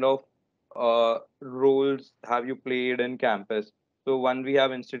 What kind of roles have you played in campus? So one, we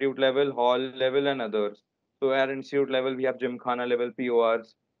have institute level, hall level, and others. So at institute level, we have gymkhana level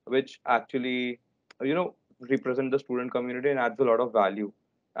PORs, which actually represent the student community and adds a lot of value.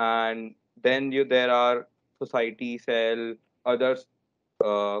 And then there are society cell, other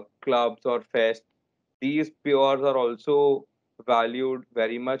clubs or fests. These PORs are also valued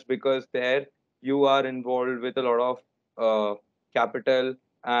very much, because there you are involved with a lot of capital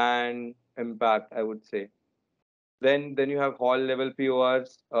and impact, I would say. Then you have hall level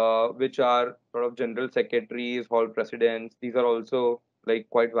PORs, which are sort of general secretaries, hall presidents. These are also like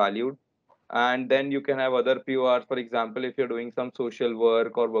quite valued. And then you can have other PORs. For example, if you're doing some social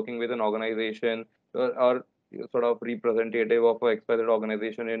work or working with an organization, or you're sort of representative of a XYZ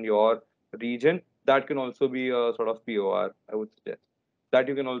organization in your region, that can also be a sort of POR, I would suggest. That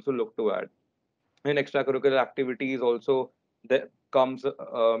you can also look to add. In extracurricular activities also, there comes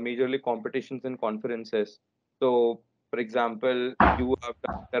majorly competitions and conferences. So for example, you have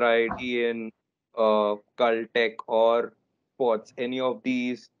done id in Caltech or sports, any of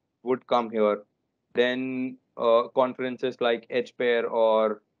these would come here. Then conferences like HPair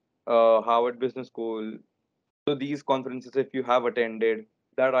or Harvard Business School. So these conferences, if you have attended,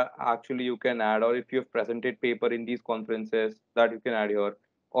 that actually you can add, or if you have presented paper in these conferences, that you can add here.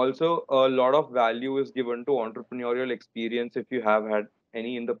 Also, a lot of value is given to entrepreneurial experience if you have had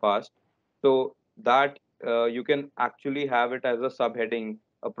any in the past. So that you can actually have it as a subheading,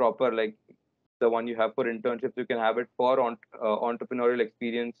 a proper, like the one you have for internships, you can have it for entrepreneurial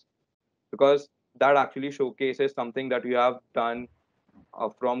experience, because that actually showcases something that you have done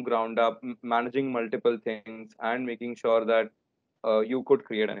from ground up, managing multiple things and making sure that you could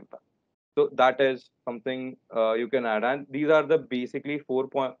create an impact. So that is something you can add, and these are the basically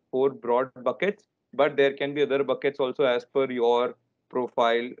 4.4 broad buckets. But there can be other buckets also as per your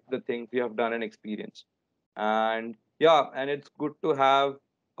profile, the things you have done and experienced. And yeah, and it's good to have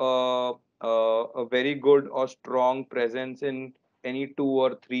a very good or strong presence in any two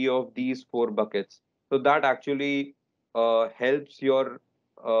or three of these four buckets. So that actually helps your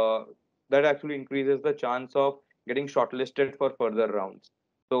uh, that actually increases the chance of getting shortlisted for further rounds.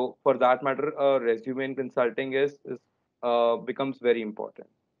 So for that matter, resume in consulting is becomes very important.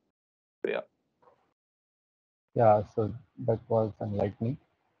 So yeah. Yeah, so that was enlightening.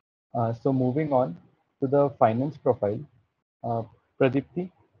 So moving on to the finance profile, uh, Pradipti,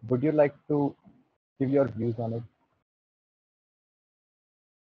 would you like to give your views on it?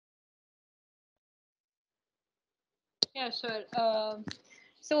 Yeah, sure.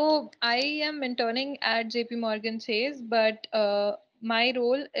 So I am interning at JP Morgan Chase, but my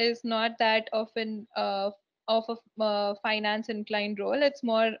role is not that of a finance inclined role. It's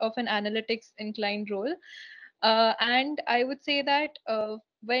more of an analytics inclined role. And I would say that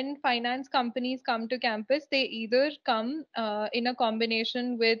when finance companies come to campus, they either come in a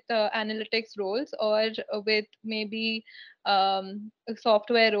combination with analytics roles or with maybe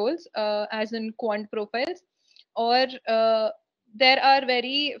software roles, as in quant profiles, or there are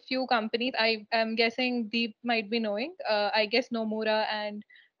very few companies. I am guessing Deep might be knowing. I guess Nomura and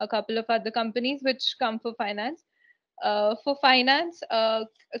a couple of other companies which come for finance. For finance,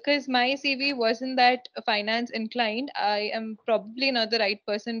 because my CV wasn't that finance inclined, I am probably not the right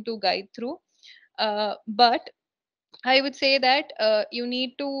person to guide through. But I would say that you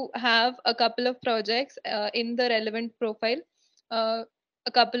need to have a couple of projects in the relevant profile, uh,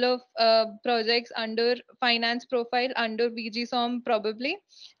 a couple of projects under finance profile, under VGSOM probably,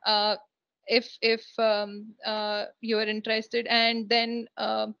 uh, if you're interested, and then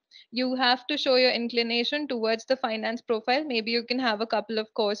you have to show your inclination towards the finance profile. Maybe you can have a couple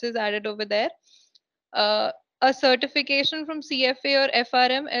of courses added over there. uh, a certification from CFA or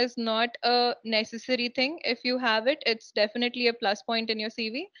FRM is not a necessary thing. If you have it, it's definitely a plus point in your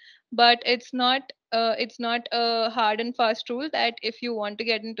CV, but it's not a hard and fast rule that if you want to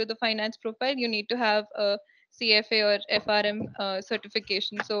get into the finance profile, you need to have a CFA or FRM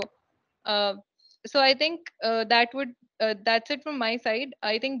certification. Uh, so I think that's it from my side.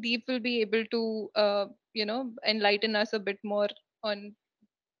 I think Deep will be able to enlighten us a bit more on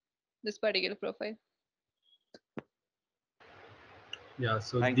this particular profile. Yeah,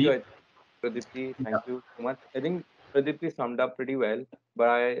 so Thank you, Deep, Pradipti. yeah, Thank you so much. I think Pradipti summed up pretty well, but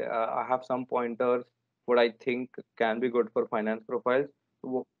I have some pointers what I think can be good for finance profiles.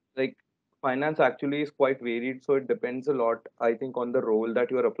 Like finance actually is quite varied, so it depends a lot, I think, on the role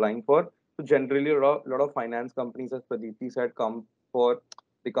that you are applying for. So generally, lot of finance companies, as Pradipti said, come for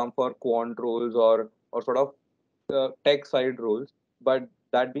quant roles or sort of tech side roles. But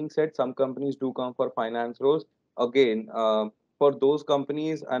that being said, some companies do come for finance roles. Again, for those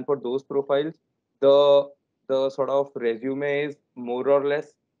companies and for those profiles, the the sort of resume is more or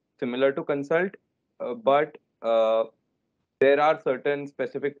less similar to consult, but there are certain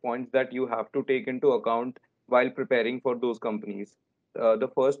specific points that you have to take into account while preparing for those companies. The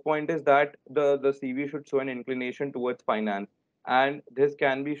first point is that the CV should show an inclination towards finance, and this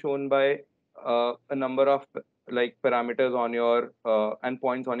can be shown by a number of like parameters on your and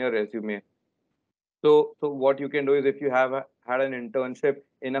points on your resume. So what you can do is, if you have had an internship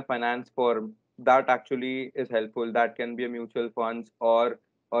in a finance firm, that actually is helpful. That can be a mutual funds or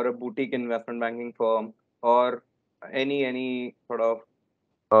a boutique investment banking firm or any sort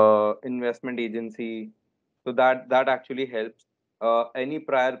of investment agency. So that actually helps. Any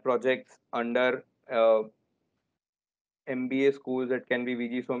prior projects under MBA schools, it can be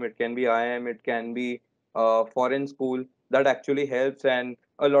VG it can be IIM, it can be foreign school. That actually helps, and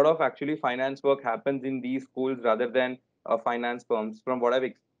a lot of actually finance work happens in these schools rather than finance firms. From what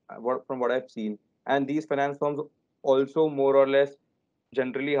I've seen, and these finance firms also more or less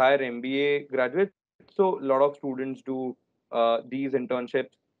generally hire MBA graduates. So a lot of students do these internships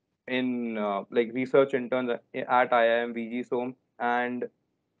in like research interns at IIM, VG and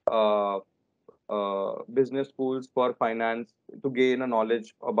uh, business schools for finance to gain a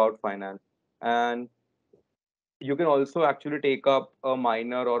knowledge about finance. And you can also actually take up a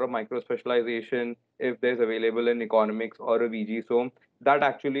minor or a micro specialization if there's available in economics or a VG. So that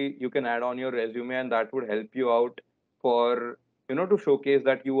actually you can add on your resume, and that would help you out for to showcase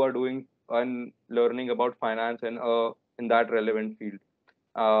that you are doing and learning about finance and in that relevant field.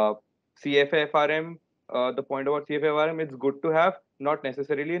 uh, CFA the point about CFA it's good to have, not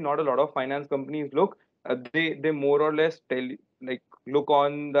necessarily, not a lot of finance companies look. They more or less like look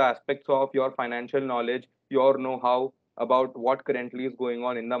on the aspects of your financial knowledge, your know-how about what currently is going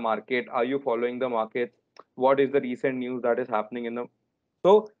on in the market. Are you following the markets? What is the recent news that is happening in the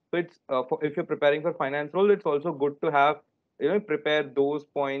so it's if you're preparing for finance role, it's also good to have prepare those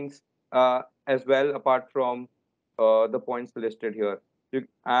points as well apart from the points listed here.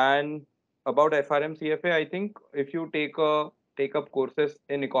 And about FRM CFA, I think if you take up courses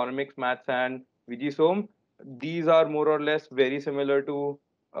in economics, maths, and VG these are more or less very similar to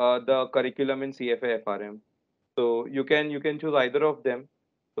the curriculum in CFA FRM. So you can choose either of them.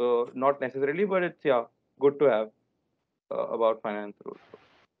 So not necessarily, but it's good to have about finance rules.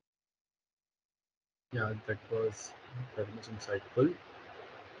 Yeah, that was very much insightful.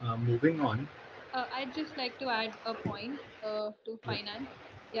 Moving on. I'd just like to add a point to Yeah. finance.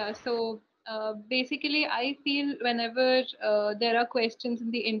 Yeah, so basically, I feel whenever there are questions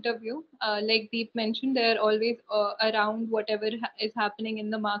in the interview, like Deep mentioned, they're always around whatever is happening in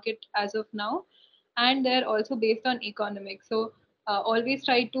the market as of now, and they're also based on economics. So always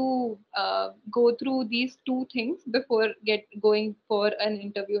try to go through these two things before get going for an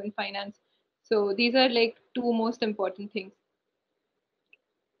interview in finance. So these are like two most important things.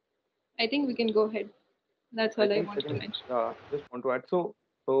 I think we can go ahead. That's I all I think I wanted to think mention. just want to add.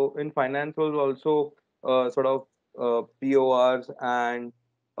 So in finance roles also sort of PORs and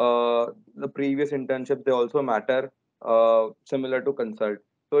the previous internships, they also matter, similar to consult.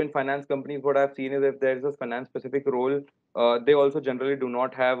 So in finance companies, what I've seen is if there is a finance specific role, they also generally do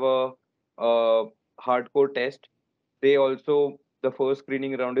not have a hardcore test. They also, the first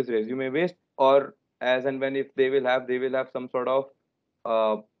screening round is resume based, or as and when, if they will have some sort of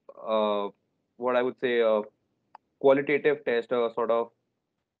uh, uh, what I would say qualitative test, or sort of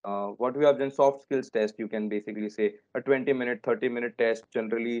what we have done soft skills test. You can basically say a 20-minute, 30-minute test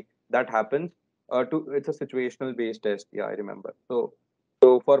generally that happens. To It's a situational based test. Yeah, I remember. So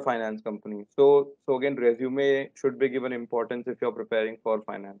for finance companies, so again, resume should be given importance if you're preparing for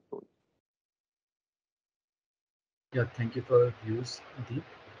finance roles. Yeah, thank you for your views, Deep.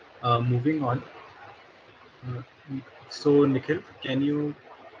 Moving on. Uh, so, Nikhil, can you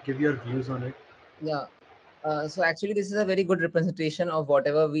give your views on it? Yeah. So actually, this is a very good representation of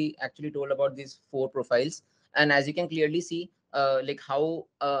whatever we actually told about these four profiles. And as you can clearly see, like how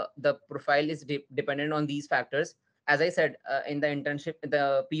the profile is dependent on these factors. As I said, in the internship,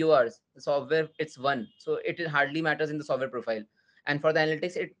 the PORs, the software, it's one, so it hardly matters in the software profile. And for the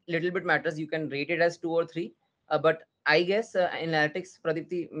analytics, it little bit matters. You can rate it as two or three, but I guess in analytics,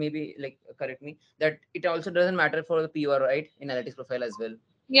 Pradipti, maybe like correct me, that it also doesn't matter for the PUR, right? In analytics profile as well.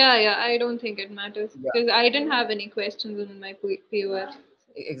 Yeah, I don't think it matters Yeah. because I didn't have any questions in my POR.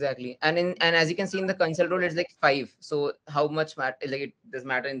 Exactly. And as you can see in the consult role, it's like 5. So how much like it does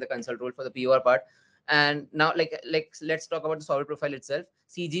matter in the consult role for the POR part. And now like let's talk about the solver profile itself.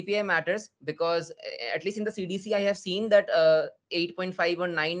 CGPA matters because at least in the CDC I have seen that 8.5 or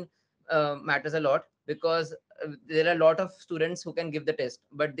 9 matters a lot, because there are a lot of students who can give the test,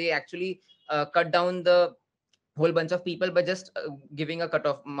 but they actually cut down the whole bunch of people by just giving a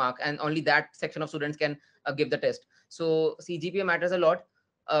cutoff mark, and only that section of students can give the test. So CGPA matters a lot,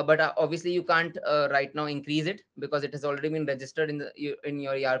 but obviously you can't right now increase it because it has already been registered in in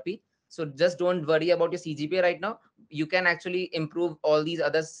your ERP. So just don't worry about your CGPA right now. You can actually improve all these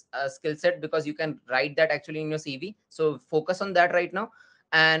other skill set, because you can write that actually in your CV. So focus on that right now.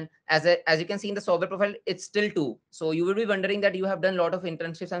 And as you can see in the software profile, it's still 2. So you will be wondering that you have done a lot of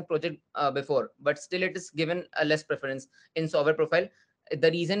internships and project before, but still it is given a less preference in software profile.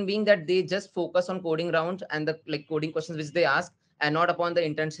 The reason being that they just focus on coding round and the like coding questions which they ask, and not upon the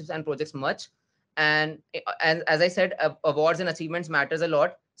internships and projects much. And as I said, awards and achievements matters a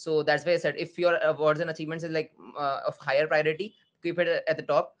lot. So that's why I said, if your awards and achievements is like of higher priority, keep it at the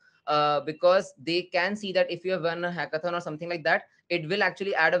top, because they can see that if you have won a hackathon or something like that, it will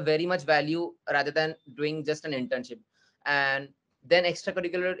actually add a very much value rather than doing just an internship. And then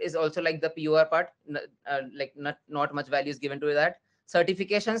extracurricular is also like the POR part, like not much value is given to that.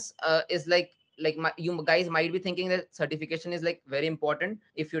 Certifications is like you guys might be thinking that certification is like very important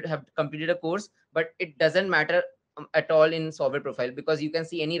if you have completed a course, but it doesn't matter at all in software profile, because you can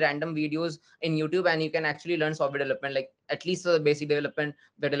see any random videos in YouTube and you can actually learn software development, like at least the basic development,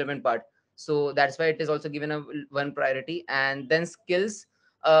 the development part. So that's why it is also given a one priority. And then skills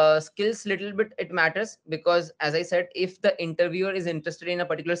little bit it matters, because as I said, if the interviewer is interested in a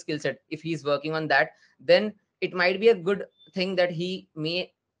particular skill set, if he's working on that, then it might be a good thing that he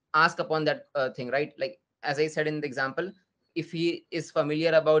may ask upon that thing, right? Like as I said in the example, if he is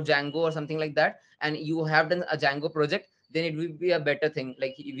familiar about Django or something like that, and you have done a Django project, then it will be a better thing,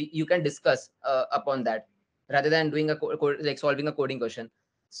 like you can discuss upon that, rather than doing a like solving a coding question.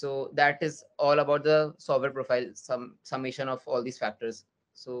 So that is all about the software profile, some summation of all these factors.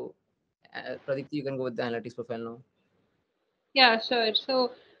 So Pradipti, you can go with the analytics profile now. Yeah, sure.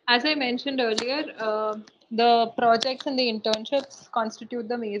 So, as I mentioned earlier, the projects and the internships constitute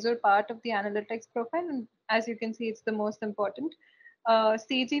the major part of the analytics profile. And as you can see, it's the most important.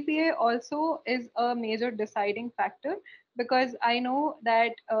 CGPA also is a major deciding factor, because I know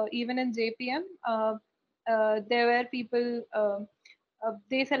that even in JPM, there were people,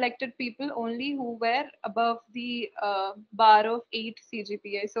 they selected people only who were above the bar of 8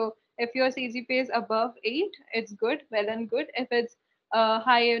 CGPA. So if your CGPA is above 8, it's good, well and good. If it's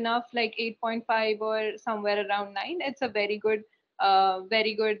high enough, like 8.5 or somewhere around 9, it's a very good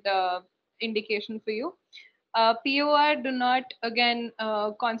indication for you. POR do not again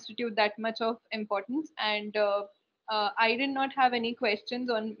constitute that much of importance, and I did not have any questions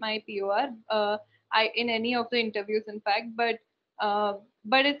on my POR I in any of the interviews, in fact, uh,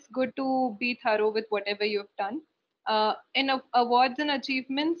 but it's good to be thorough with whatever you've done. In awards and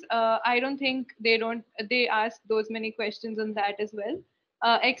achievements, I don't think they ask those many questions on that as well.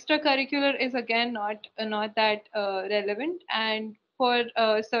 Extracurricular is again not that relevant, and for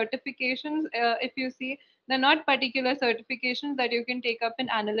certifications, if you see, they're not particular certifications that you can take up in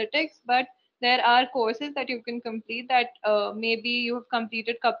analytics, but there are courses that you can complete that maybe you have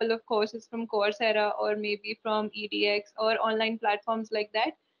completed couple of courses from Coursera or maybe from EDX or online platforms like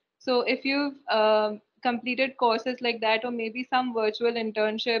that. So if you've completed courses like that, or maybe some virtual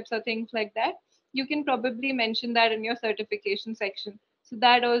internships or things like that, you can probably mention that in your certification section. So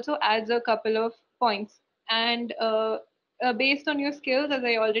that also adds a couple of points. And based on your skills, as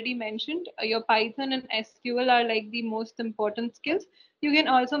I already mentioned, your Python and SQL are like the most important skills. You can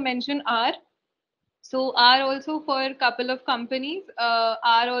also mention R. So R also for a couple of companies,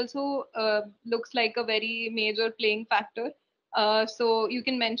 R also looks like a very major playing factor. So you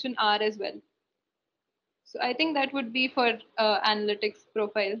can mention R as well. So I think that would be for analytics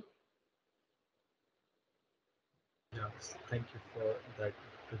profile. Yes, thank you for that,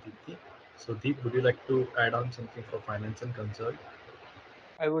 Pradipti. So, Deep, would you like to add on something for finance and consult?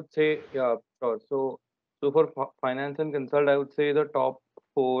 I would say, yeah, sure. So for finance and consult, I would say the top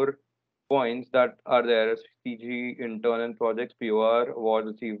four points that are there is CG, intern and projects, POR, awards,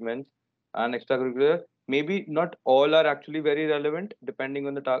 achievements, and extracurricular. Maybe not all are actually very relevant depending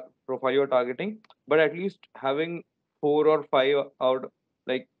on the profile you're targeting, but at least having four or five out,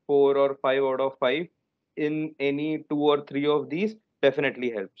 like 4 or 5 out of 5 in any 2 or 3 of these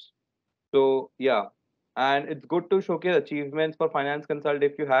definitely helps. So yeah, and it's good to showcase achievements for finance consult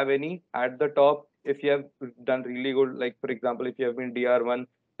if you have any at the top. If you have done really good, like for example, if you have been DR1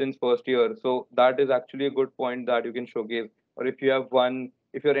 since first year, so that is actually a good point that you can showcase. Or if you have one,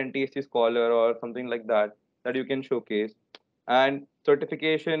 if you're NTSC scholar or something like that, that you can showcase. And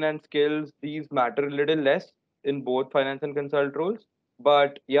certification and skills, these matter a little less in both finance and consult roles.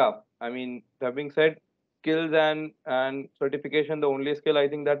 But yeah, I mean, that being said, skills and certification, the only skill I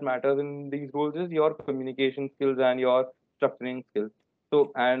think that matters in these roles is your communication skills and your structuring skills.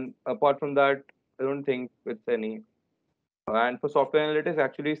 So, and apart from that, I don't think it's any. And for software analytics,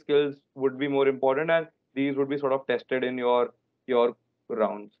 actually skills would be more important, and these would be sort of tested in your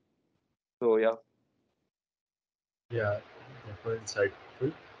rounds. So yeah. Yeah, that was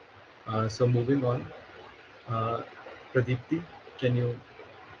insightful. So moving on, uh, Pradipti, can you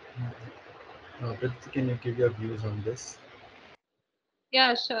Pradipti, can you give your views on this?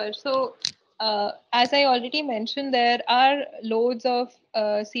 Yeah, sure. So, as I already mentioned, there are loads of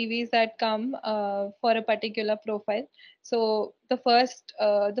CVs that come for a particular profile. So, the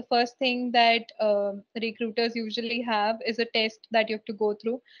first thing that recruiters usually have is a test that you have to go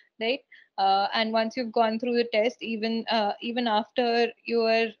through, right? And once you've gone through the test, even after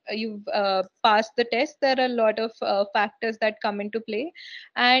you've passed the test, there are a lot of factors that come into play,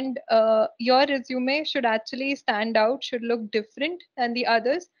 and your resume should actually stand out, should look different than the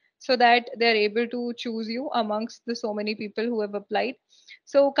others, so that they're able to choose you amongst the so many people who have applied.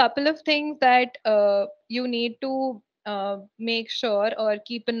 So a couple of things that you need to make sure or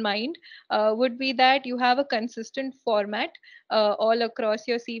keep in mind would be that you have a consistent format all across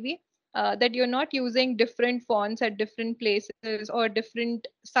your CV, that you're not using different fonts at different places or different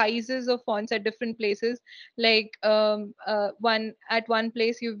sizes of fonts at different places, like one at one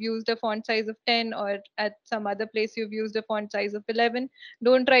place you've used a font size of 10, or at some other place you've used a font size of 11.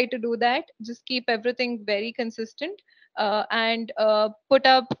 Don't try to do that. Just keep everything very consistent, and put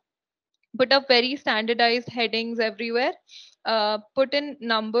up very standardized headings everywhere. Put in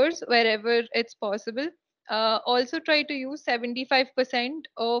numbers wherever it's possible. Also try to use 75%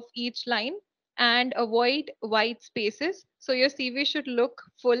 of each line, and avoid white spaces. So your CV should look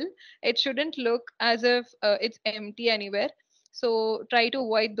full. It shouldn't look as if it's empty anywhere. So try to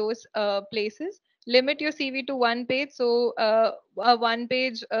avoid those places. Limit your CV to one page. So a one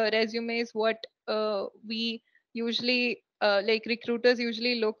page resume is what we usually like recruiters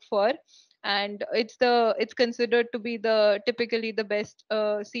usually look for, and it's considered to be the typically the best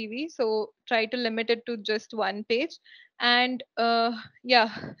CV. So try to limit it to just one page. And yeah,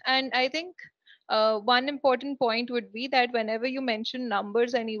 and I think one important point would be that whenever you mention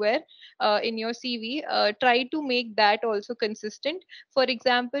numbers anywhere in your CV, try to make that also consistent. For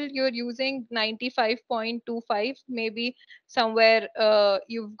example, you're using 95.25, maybe somewhere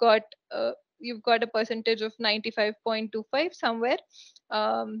you've got a percentage of 95.25 somewhere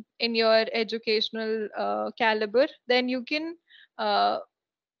in your educational caliber, then you can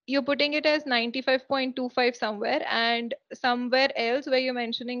you're putting it as 95.25 somewhere, and somewhere else where you're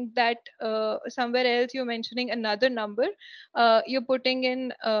mentioning that somewhere else you're mentioning another number, you're putting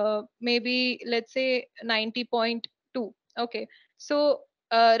in maybe let's say 90.2. Okay, so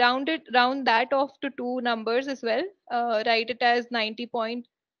round that off to two numbers as well. Write it as 90.20,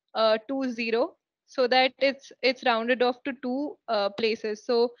 so that it's rounded off to two places.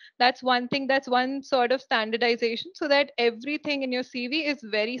 So that's one thing, that's one sort of standardization, so that everything in your CV is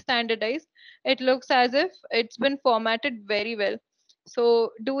very standardized. It looks as if it's been formatted very well.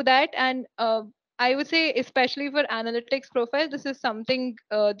 So do that. And I would say especially for analytics profile, this is something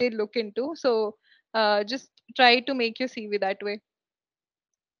they look into. So just try to make your CV that way.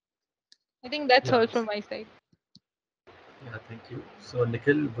 I think that's Yeah, all from my side. yeah, thank you. So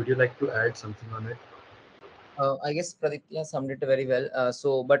Nikhil, would you like to add something on it? I guess Pradipti summed it very well.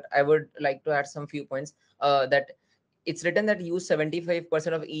 But I would like to add some few points. That it's written that use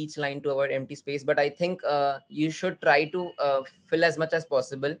 75% of each line to avoid empty space, but I think you should try to fill as much as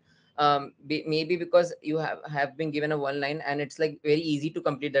possible. Maybe because you have been given a one line and it's like very easy to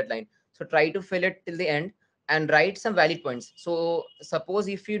complete that line. So try to fill it till the end and write some valid points. So suppose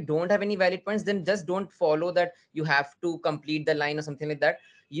if you don't have any valid points, then just don't follow that you have to complete the line or something like that.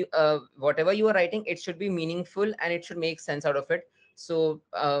 You whatever you are writing, it should be meaningful and it should make sense out of it. So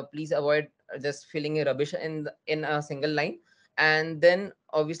please avoid just filling a rubbish in a single line. And then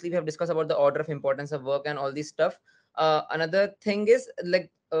obviously we have discussed about the order of importance of work and all this stuff. Another thing is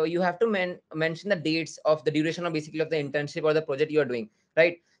like you have to mention the dates of the duration of basically of the internship or the project you are doing,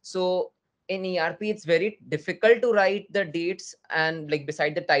 right? So in ERP, it's very difficult to write the dates and like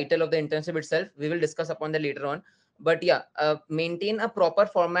beside the title of the internship itself. We will discuss upon that later on. But yeah, maintain a proper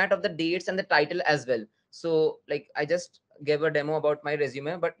format of the dates and the title as well. So like I just gave a demo about my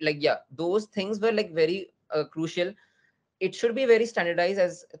resume, but like yeah, those things were like very crucial. It should be very standardized,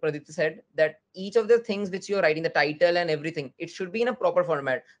 as Pradipti said, that each of the things which you are writing, the title and everything, it should be in a proper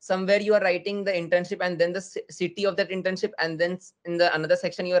format. Somewhere you are writing the internship and then the city of that internship, and then in the another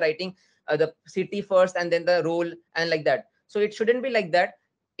section you are writing the city first and then the role and like that. So it shouldn't be like that.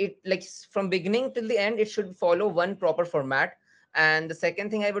 It like from beginning till the end, it should follow one proper format. And the second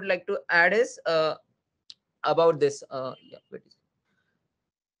thing I would like to add is about this. Yeah, wait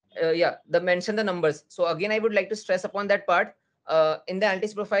yeah, the mention the numbers. So again, I would like to stress upon that part. In the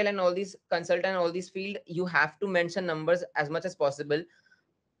analytics profile and all these consultant, all these field, you have to mention numbers as much as possible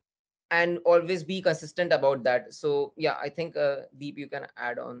and always be consistent about that. So yeah, I think Deep, you can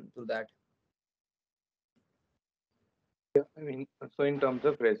add on to that. Yeah, I mean, so in terms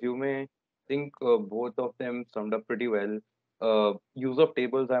of resume, I think both of them summed up pretty well. Use of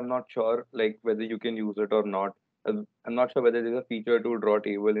tables, I'm not sure like whether you can use it or not. I'm not sure whether there's a feature to draw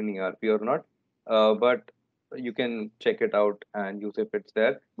table in ERP or not. But you can check it out and use if it's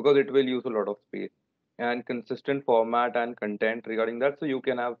there because it will use a lot of space and consistent format and content regarding that. So you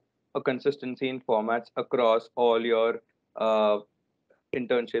can have a consistency in formats across all your uh,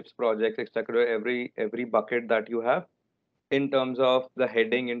 internships, projects, etc. Every bucket that you have in terms of the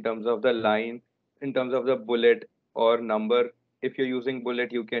heading, in terms of the line, in terms of the bullet or number. If you're using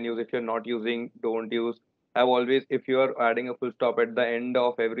bullet, you can use. If you're not using, don't use. I've always, if you're adding a full stop at the end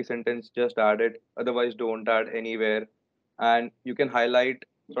of every sentence, just add it. Otherwise, don't add anywhere. And you can highlight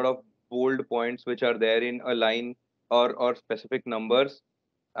sort of bold points which are there in a line or specific numbers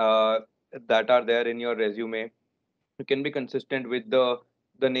uh, that are there in your resume. You can be consistent with the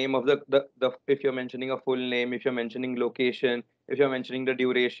name of the if you're mentioning a full name, if you're mentioning location, if you're mentioning the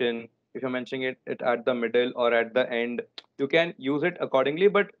duration, if you're mentioning it at the middle or at the end, you can use it accordingly.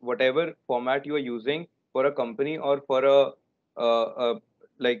 But whatever format you are using for a company or for a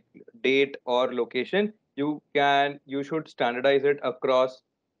like date or location, you should standardize it across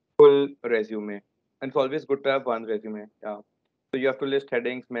full resume. And it's always good to have one resume. Yeah. So you have to list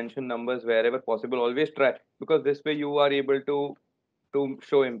headings, mention numbers wherever possible. Always try because this way you are able to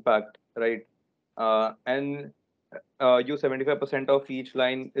show impact, right? And use 75% of each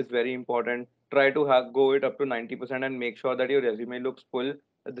line is very important. Try to go it up to 90% and make sure that your resume looks full.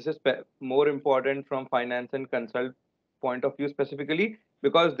 This is more important from finance and consult point of view specifically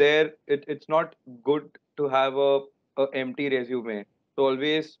because there it's not good to have a empty resume. So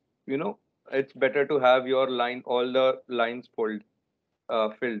always, it's better to have your line, all the lines filled.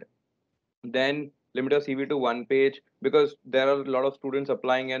 Then limit your CV to one page because there are a lot of students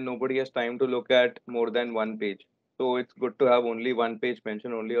applying and nobody has time to look at more than one page. So it's good to have only one page,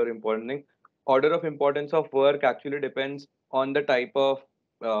 mention only your important thing. Order of importance of work actually depends on the type of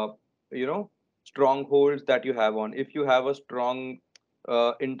uh, you know strongholds that you have on. If you have a strong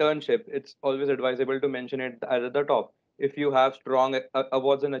internship, it's always advisable to mention it at the top. If you have strong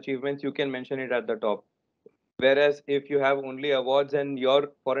awards and achievements, you can mention it at the top. Whereas if you have only awards and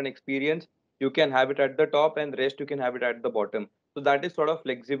your foreign experience, you can have it at the top and rest you can have it at the bottom. So that is sort of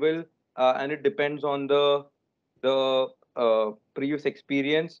flexible and it depends on the previous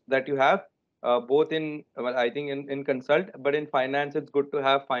experience that you have. Both in well, I think in consult, but in finance, it's good to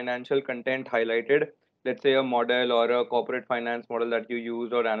have financial content highlighted. Let's say a model or a corporate finance model that you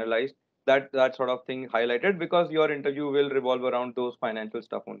used or analyzed. That sort of thing highlighted because your interview will revolve around those financial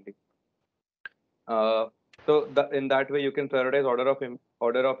stuff only. Uh, in that way, you can prioritize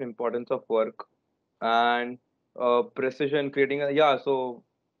order of importance of work and precision creating a yeah. So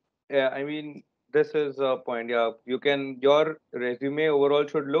yeah, I mean this is a point. Yeah, your resume overall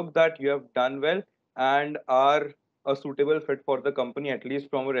should look that you have done well and are a suitable fit for the company at least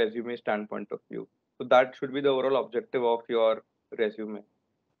from a resume standpoint of view. So that should be the overall objective of your resume.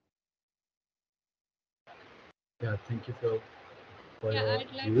 Yeah, thank you for Yeah, your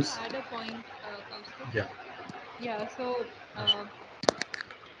I'd like to views. add a point, Kaustubh. Yeah, Yeah, so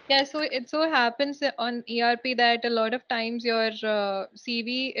yeah, so it so happens that on ERP that a lot of times your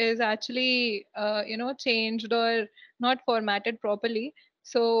CV is actually changed or not formatted properly.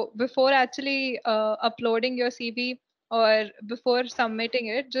 So before actually uploading your CV or before submitting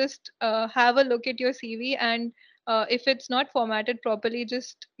it, just have a look at your CV, and if it's not formatted properly,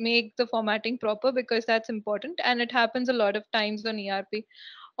 just make the formatting proper because that's important, and it happens a lot of times on ERP.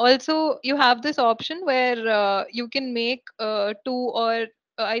 Also, you have this option where you can make two or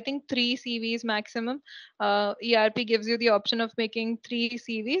I think 3 CVs maximum. ERP gives you the option of making 3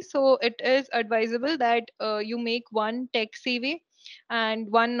 CVs. So it is advisable that you make one tech CV and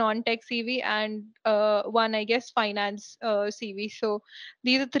one non-tech CV and one, I guess, finance CV. So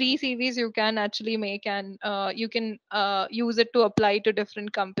these are 3 CVs you can actually make, and you can use it to apply to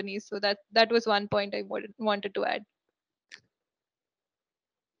different companies. So that was one point I wanted to add.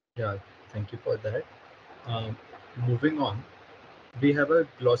 Yeah, thank you for that. Um, Moving on, we have a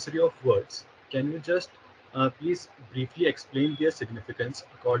glossary of words. Can you just please briefly explain their significance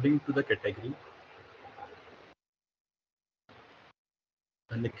according to the category?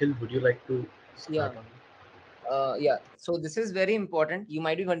 Nikhil, would you like to Yeah. start on? Yeah, so this is very important. You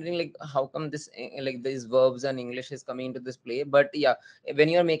might be wondering, like, how come this like these verbs and English is coming into this play. But yeah, when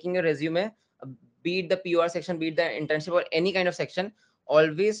you are making your resume, be it the PR section, be it the internship or any kind of section,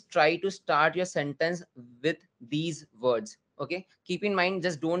 always try to start your sentence with these words. Okay, keep in mind,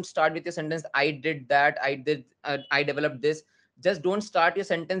 just don't start with your sentence, I did that, I developed this. Just don't start your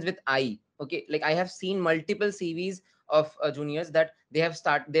sentence with I. Okay, like I have seen multiple CVs of juniors that they are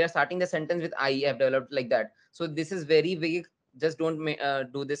starting the sentence with I have developed, like that. So this is very vague. Just don't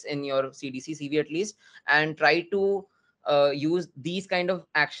do this in your CDC CV at least, and try to use these kind of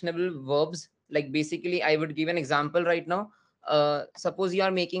actionable verbs. Like basically, I would give an example right now. Suppose you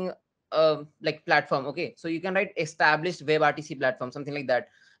are making like platform. Okay, so you can write established web RTC platform, something like that.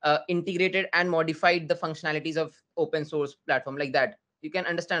 Integrated and modified the functionalities of open source platform, like that. You can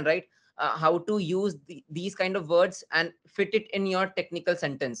understand, right? How to use these kind of words and fit it in your technical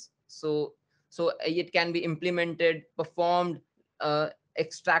sentence. So it can be implemented, performed,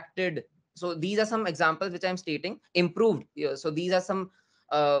 extracted. So these are some examples which I'm stating. Improved, yeah, so these are some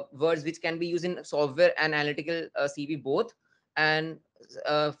words which can be used in software and analytical CV both. And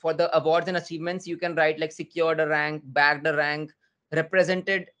for the awards and achievements, you can write like secured a rank, bagged a rank,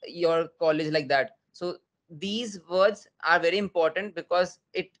 represented your college, like that. So these words are very important because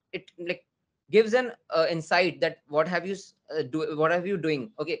it like gives an insight that what have you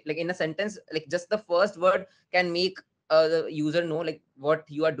doing. Okay, like in a sentence, like just the first word can make the user know like what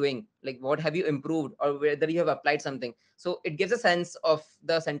you are doing, like what have you improved or whether you have applied something. So it gives a sense of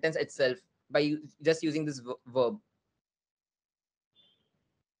the sentence itself by just using this verb.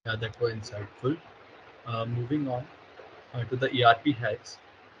 Yeah, that was insightful. Moving on to the ERP hacks.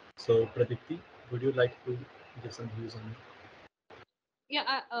 So, Pradipti, would you like to give some views on it?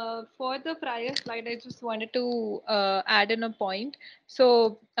 Yeah, for the prior slide, I just wanted to add in a point.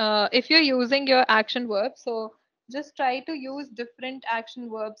 So, if you're using your action verbs, so just try to use different action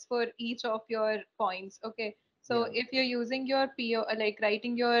verbs for each of your points. Okay. So, Yeah. if you're using your PO, like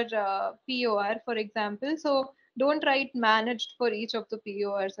writing your POR, for example, so don't write managed for each of the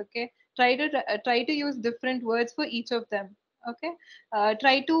PORs. Okay. Try to use different words for each of them. Okay.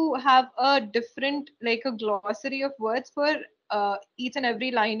 Try to have a different, like a glossary of words for each and every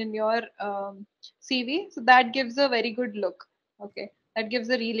line in your CV. So that gives a very good look. Okay, that gives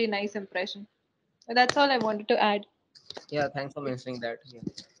a really nice impression. That's all I wanted to add. Yeah, thanks for mentioning that. Yeah.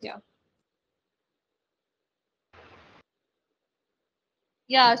 Yeah.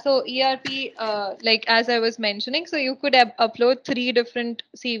 Yeah, so ERP, like as I was mentioning, so you could upload 3 different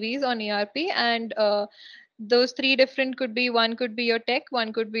CVs on ERP, and those 3 different could be, one could be your tech,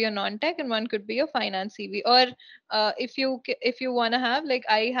 one could be your non-tech, and one could be your finance CV. Or if you want to have, like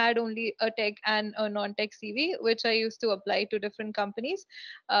I had only a tech and a non-tech CV, which I used to apply to different companies.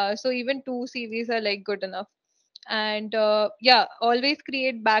 So even 2 CVs are like good enough. And yeah, always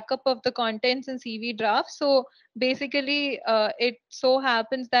create backup of the contents in CV drafts. So basically it so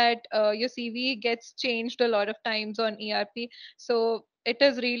happens that your CV gets changed a lot of times on ERP. So it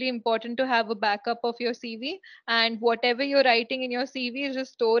is really important to have a backup of your CV, and whatever you're writing in your CV,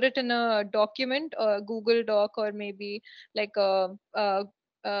 just store it in a document, a Google Doc, or maybe like a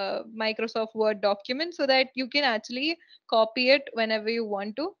Microsoft Word document, so that you can actually copy it whenever you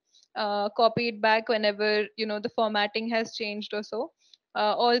want to, copy it back whenever the formatting has changed or so.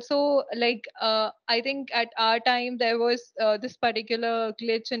 Also, like I think at our time there was this particular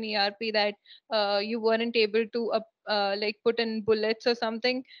glitch in ERP that you weren't able to like put in bullets or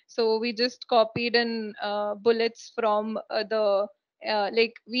something. So we just copied in bullets from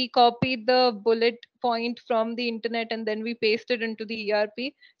like we copied the bullet point from the internet, and then we pasted into the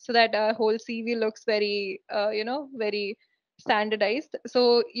ERP, so that our whole CV looks very very standardized.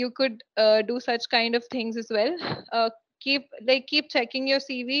 So you could do such kind of things as well. Keep checking your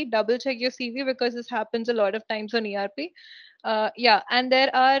CV, double check your CV, because this happens a lot of times on ERP. Yeah, and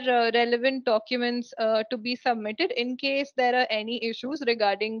there are relevant documents to be submitted in case there are any issues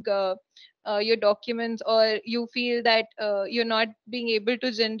regarding your documents, or you feel that you're not being able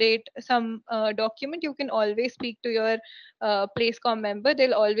to generate some document. You can always speak to your placecom member.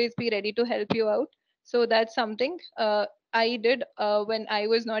 They'll always be ready to help you out. So that's something I did when I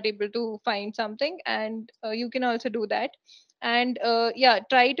was not able to find something, and you can also do that. And yeah,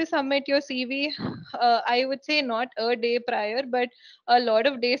 try to submit your CV. I would say not a day prior, but a lot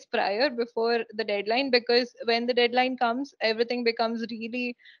of days prior before the deadline, because when the deadline comes, everything becomes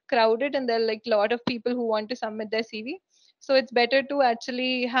really crowded, and there are like a lot of people who want to submit their CV. So it's better to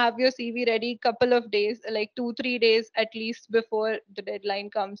actually have your CV ready couple of days, like 2-3 days at least before the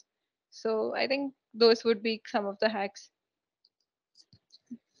deadline comes. So I think those would be some of the hacks.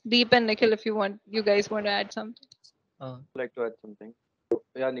 Deep and Nikhil, if you guys want to add something. Like to add something.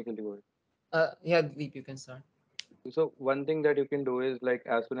 Yeah, Nikhil, go ahead. Yeah, Deep, you can start. So one thing that you can do is like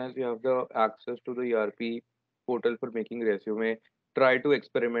as soon as you have the access to the ERP portal for making resume, try to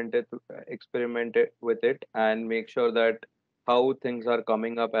experiment it with it and make sure that how things are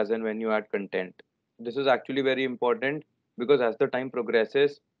coming up as and when you add content. This is actually very important because as the time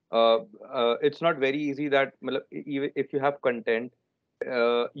progresses, it's not very easy that even if you have content,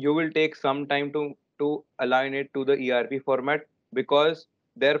 you will take some time to align it to the ERP format because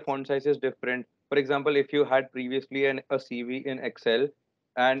their font size is different. For example, if you had previously a CV in Excel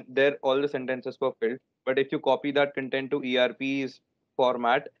and there all the sentences were filled, but if you copy that content to ERP's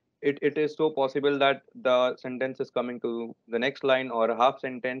format, it is so possible that the sentence is coming to the next line or a half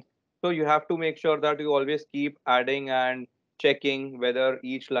sentence. So you have to make sure that you always keep adding and checking whether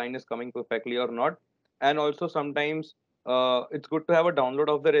each line is coming perfectly or not. And also sometimes it's good to have a download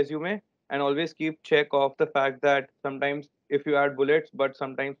of the resume and always keep check of the fact that sometimes if you add bullets, but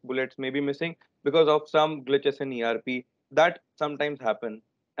sometimes bullets may be missing because of some glitches in ERP that sometimes happen.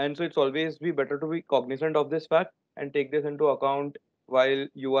 And so it's always be better to be cognizant of this fact and take this into account while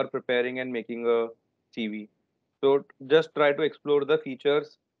you are preparing and making a CV. So just try to explore the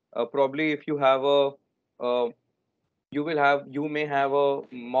features. Probably if you have uh, you may have a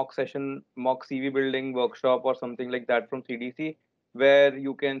mock session, mock CV building workshop or something like that from CDC where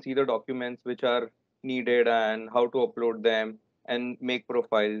you can see the documents which are needed and how to upload them and make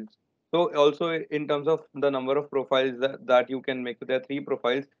profiles. So also in terms of the number of profiles that you can make, there are three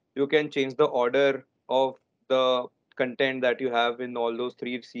profiles. You can change the order of the content that you have in all those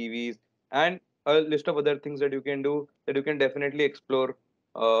three CVs and a list of other things that you can do that you can definitely explore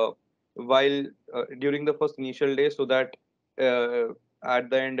while during the first initial day so that at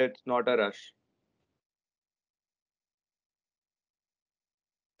the end it's not a rush.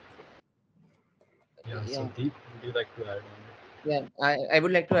 Yeah, so Yeah. Deep, would you like to add on? Yeah, I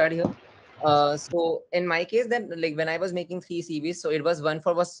would like to add here. So in my case, then like when I was making three CVs, so it was one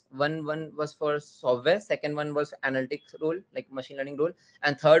was for software, second one was analytics role, like machine learning role,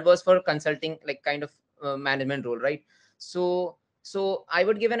 and third was for consulting, like kind of management role, right? So I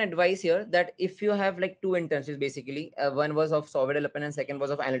would give an advice here that if you have like two internships, basically, one was of software development and second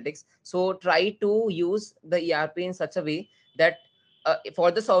was of analytics. So try to use the ERP in such a way that for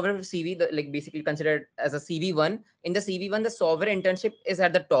the software CV, like basically considered as a CV1. In the CV1, the software internship is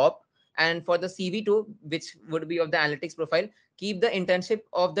at the top, and for the CV2, which would be of the analytics profile, keep the internship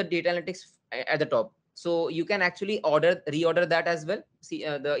of the data analytics at the top. So you can actually reorder that as well. See,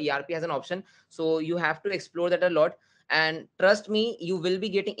 the ERP has an option, so you have to explore that a lot. And trust me, you will be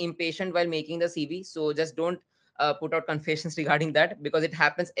getting impatient while making the CV. So just don't put out confessions regarding that because it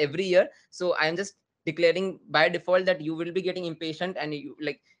happens every year. So I am just declaring by default that you will be getting impatient, and you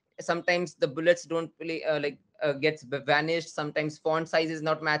like sometimes the bullets don't really gets vanished, sometimes font size is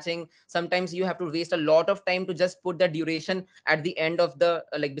not matching, sometimes you have to waste a lot of time to just put the duration at the end of the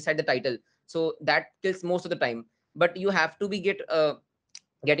like beside the title, so that kills most of the time. But you have to be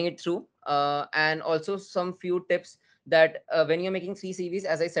getting it through. And also some few tips that when you're making CVs,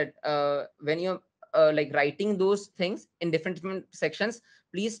 as I said, when you're like writing those things in different sections,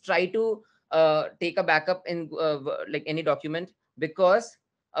 please try to take a backup in like any document, because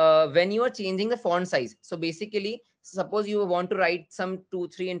when you are changing the font size, so basically suppose you want to write some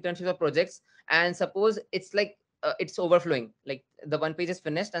 2-3 internships or projects, and suppose it's like it's overflowing, like the one page is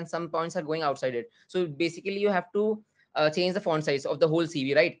finished and some points are going outside it, so basically you have to change the font size of the whole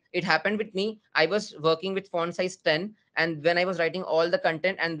CV, right? It happened with me. I was working with font size 10, and when I was writing all the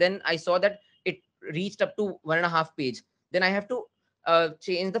content, and then I saw that it reached up to 1.5 page. Then I have to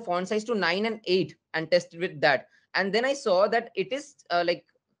change the font size to 9 and 8 and test it with that. And then I saw that it is like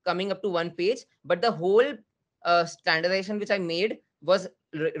coming up to 1 page, but the whole standardization which I made was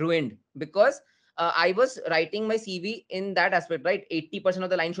ruined, because I was writing my CV in that aspect, right? 80% of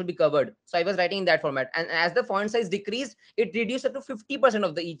the line should be covered. So I was writing in that format. And as the font size decreased, it reduced up to 50%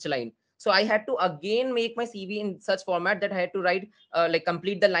 of the each line. So I had to again make my CV in such format that I had to write, like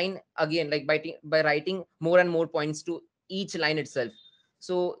complete the line again, like by writing more and more points to each line itself.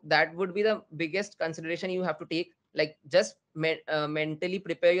 So that would be the biggest consideration you have to take. Like just mentally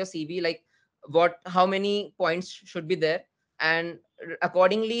prepare your CV, like how many points should be there, and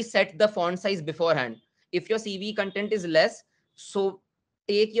accordingly set the font size beforehand. If your CV content is less, so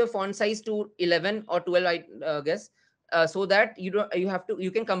take your font size to 11 or 12, I guess, so that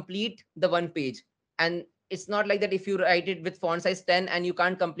you can complete the one page. And it's not like that if you write it with font size 10 and you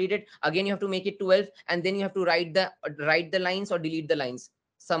can't complete it, again you have to make it 12, and then you have to write the lines or delete the lines,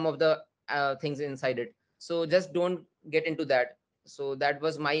 some of the things inside it. So just don't get into that. So that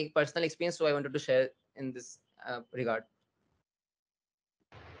was my personal experience, so I wanted to share in this regard.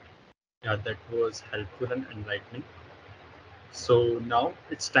 Yeah, that was helpful and enlightening. So now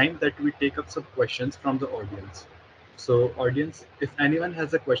it's time that we take up some questions from the audience. So audience, if anyone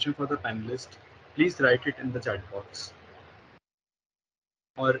has a question for the panelist, please write it in the chat box.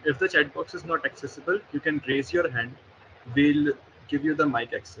 Or if the chat box is not accessible, you can raise your hand. We'll give you the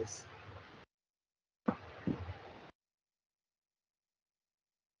mic access. I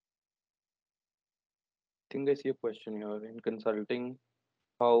think I see a question here. In consulting,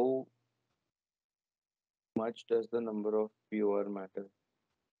 how much does the number of POR matter?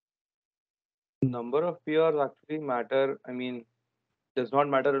 Number of PRs actually matter. I mean, does not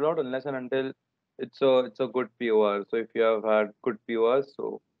matter a lot unless and until it's a good POR. So if you have had good PORs,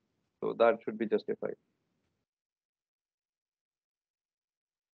 so that should be justified.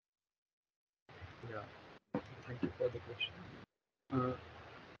 Yeah, thank you for the question. Uh,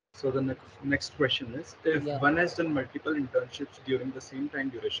 so the next question is, if Yeah. one has done multiple internships during the same time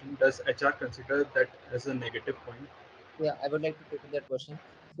duration, does HR consider that as a negative point? Yeah, I would like to take that question.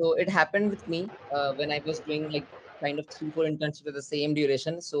 So it happened with me when I was doing like kind of 3 4 internships with the same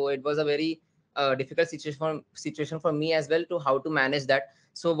duration. So it was a very difficult situation for me as well to how to manage that.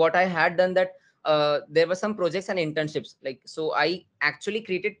 So what I had done that, there were some projects and internships, like, so I actually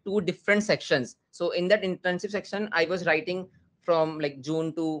created two different sections. So in that internship section I was writing from like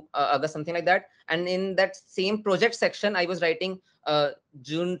June to August, something like that, and in that same project section I was writing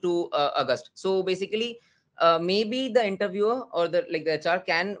June to August. So basically, maybe the interviewer or the HR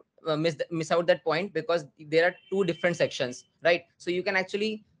can miss out that point, because there are two different sections, right? So you can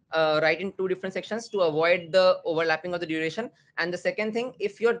actually write in two different sections to avoid the overlapping of the duration. And the second thing,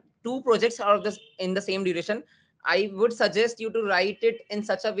 if your two projects are in the same duration, I would suggest you to write it in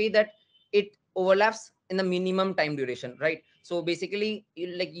such a way that it overlaps in the minimum time duration, right? So basically,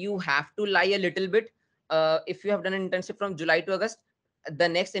 you have to lie a little bit. If you have done an internship from July to August, the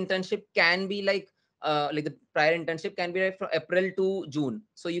next internship can be like the prior internship can be like from April to June.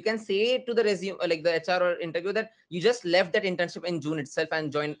 So you can say to the resume, like the HR or interview, that you just left that internship in June itself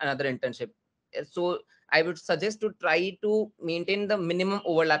and joined another internship. So I would suggest to try to maintain the minimum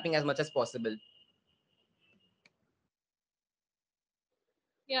overlapping as much as possible.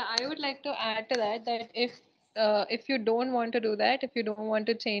 Yeah, I would like to add to that if you don't want to do that, if you don't want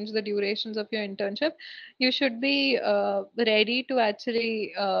to change the durations of your internship, you should be ready to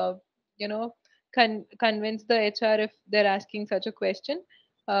actually you know convince the HR if they're asking such a question.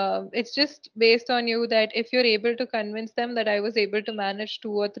 It's just based on you that if you're able to convince them that I was able to manage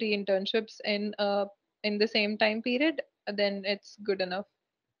 2 or 3 internships in the same time period, then it's good enough.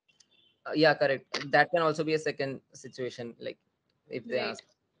 Yeah, correct. That can also be a second situation, like if they Right. ask.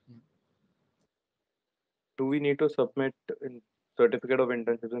 Do we need to submit in certificate of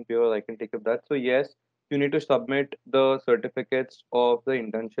internships and POR? I can take up that. So yes, you need to submit the certificates of the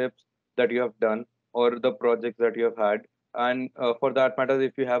internships that you have done or the projects that you have had. And for that matter,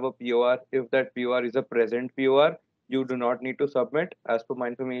 if you have a POR, if that POR is a present POR, you do not need to submit as per my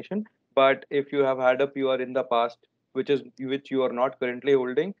information. But if you have had a POR in the past, which you are not currently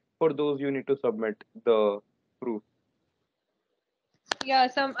holding, for those you need to submit the proof. Yeah,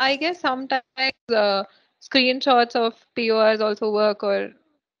 I guess sometimes screenshots of PORs also work, or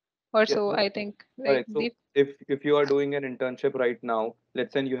Yeah, so I think, right? correct. So if you are doing an internship right now,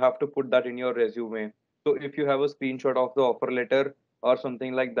 let's say you have to put that in your resume. So if you have a screenshot of the offer letter or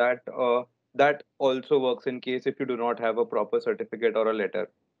something like that, that also works in case if you do not have a proper certificate or a letter.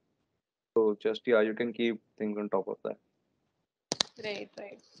 So just yeah, you can keep things on top of that. Right,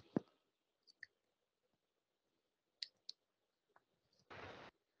 right.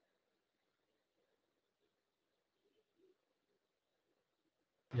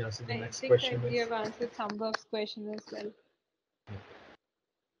 Yeah, so the I next think question that we is, have answered Sambhav's question as well.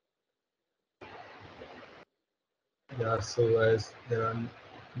 Yeah, so as there are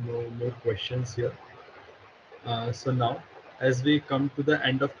no more questions here, so now, as we come to the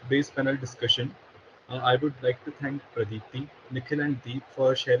end of today's panel discussion, I would like to thank Pradipti, Nikhil, and Deep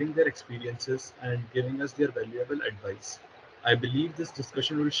for sharing their experiences and giving us their valuable advice. I believe this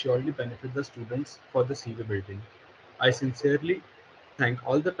discussion will surely benefit the students for the CV building. I sincerely thank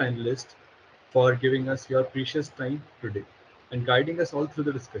all the panelists for giving us your precious time today and guiding us all through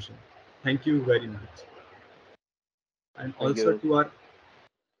the discussion. Thank you very much. And Thank also you. to our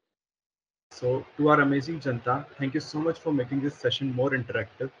to our amazing Janta, thank you so much for making this session more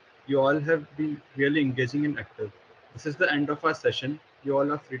interactive. You all have been really engaging and active. This is the end of our session. You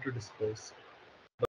all are free to disperse.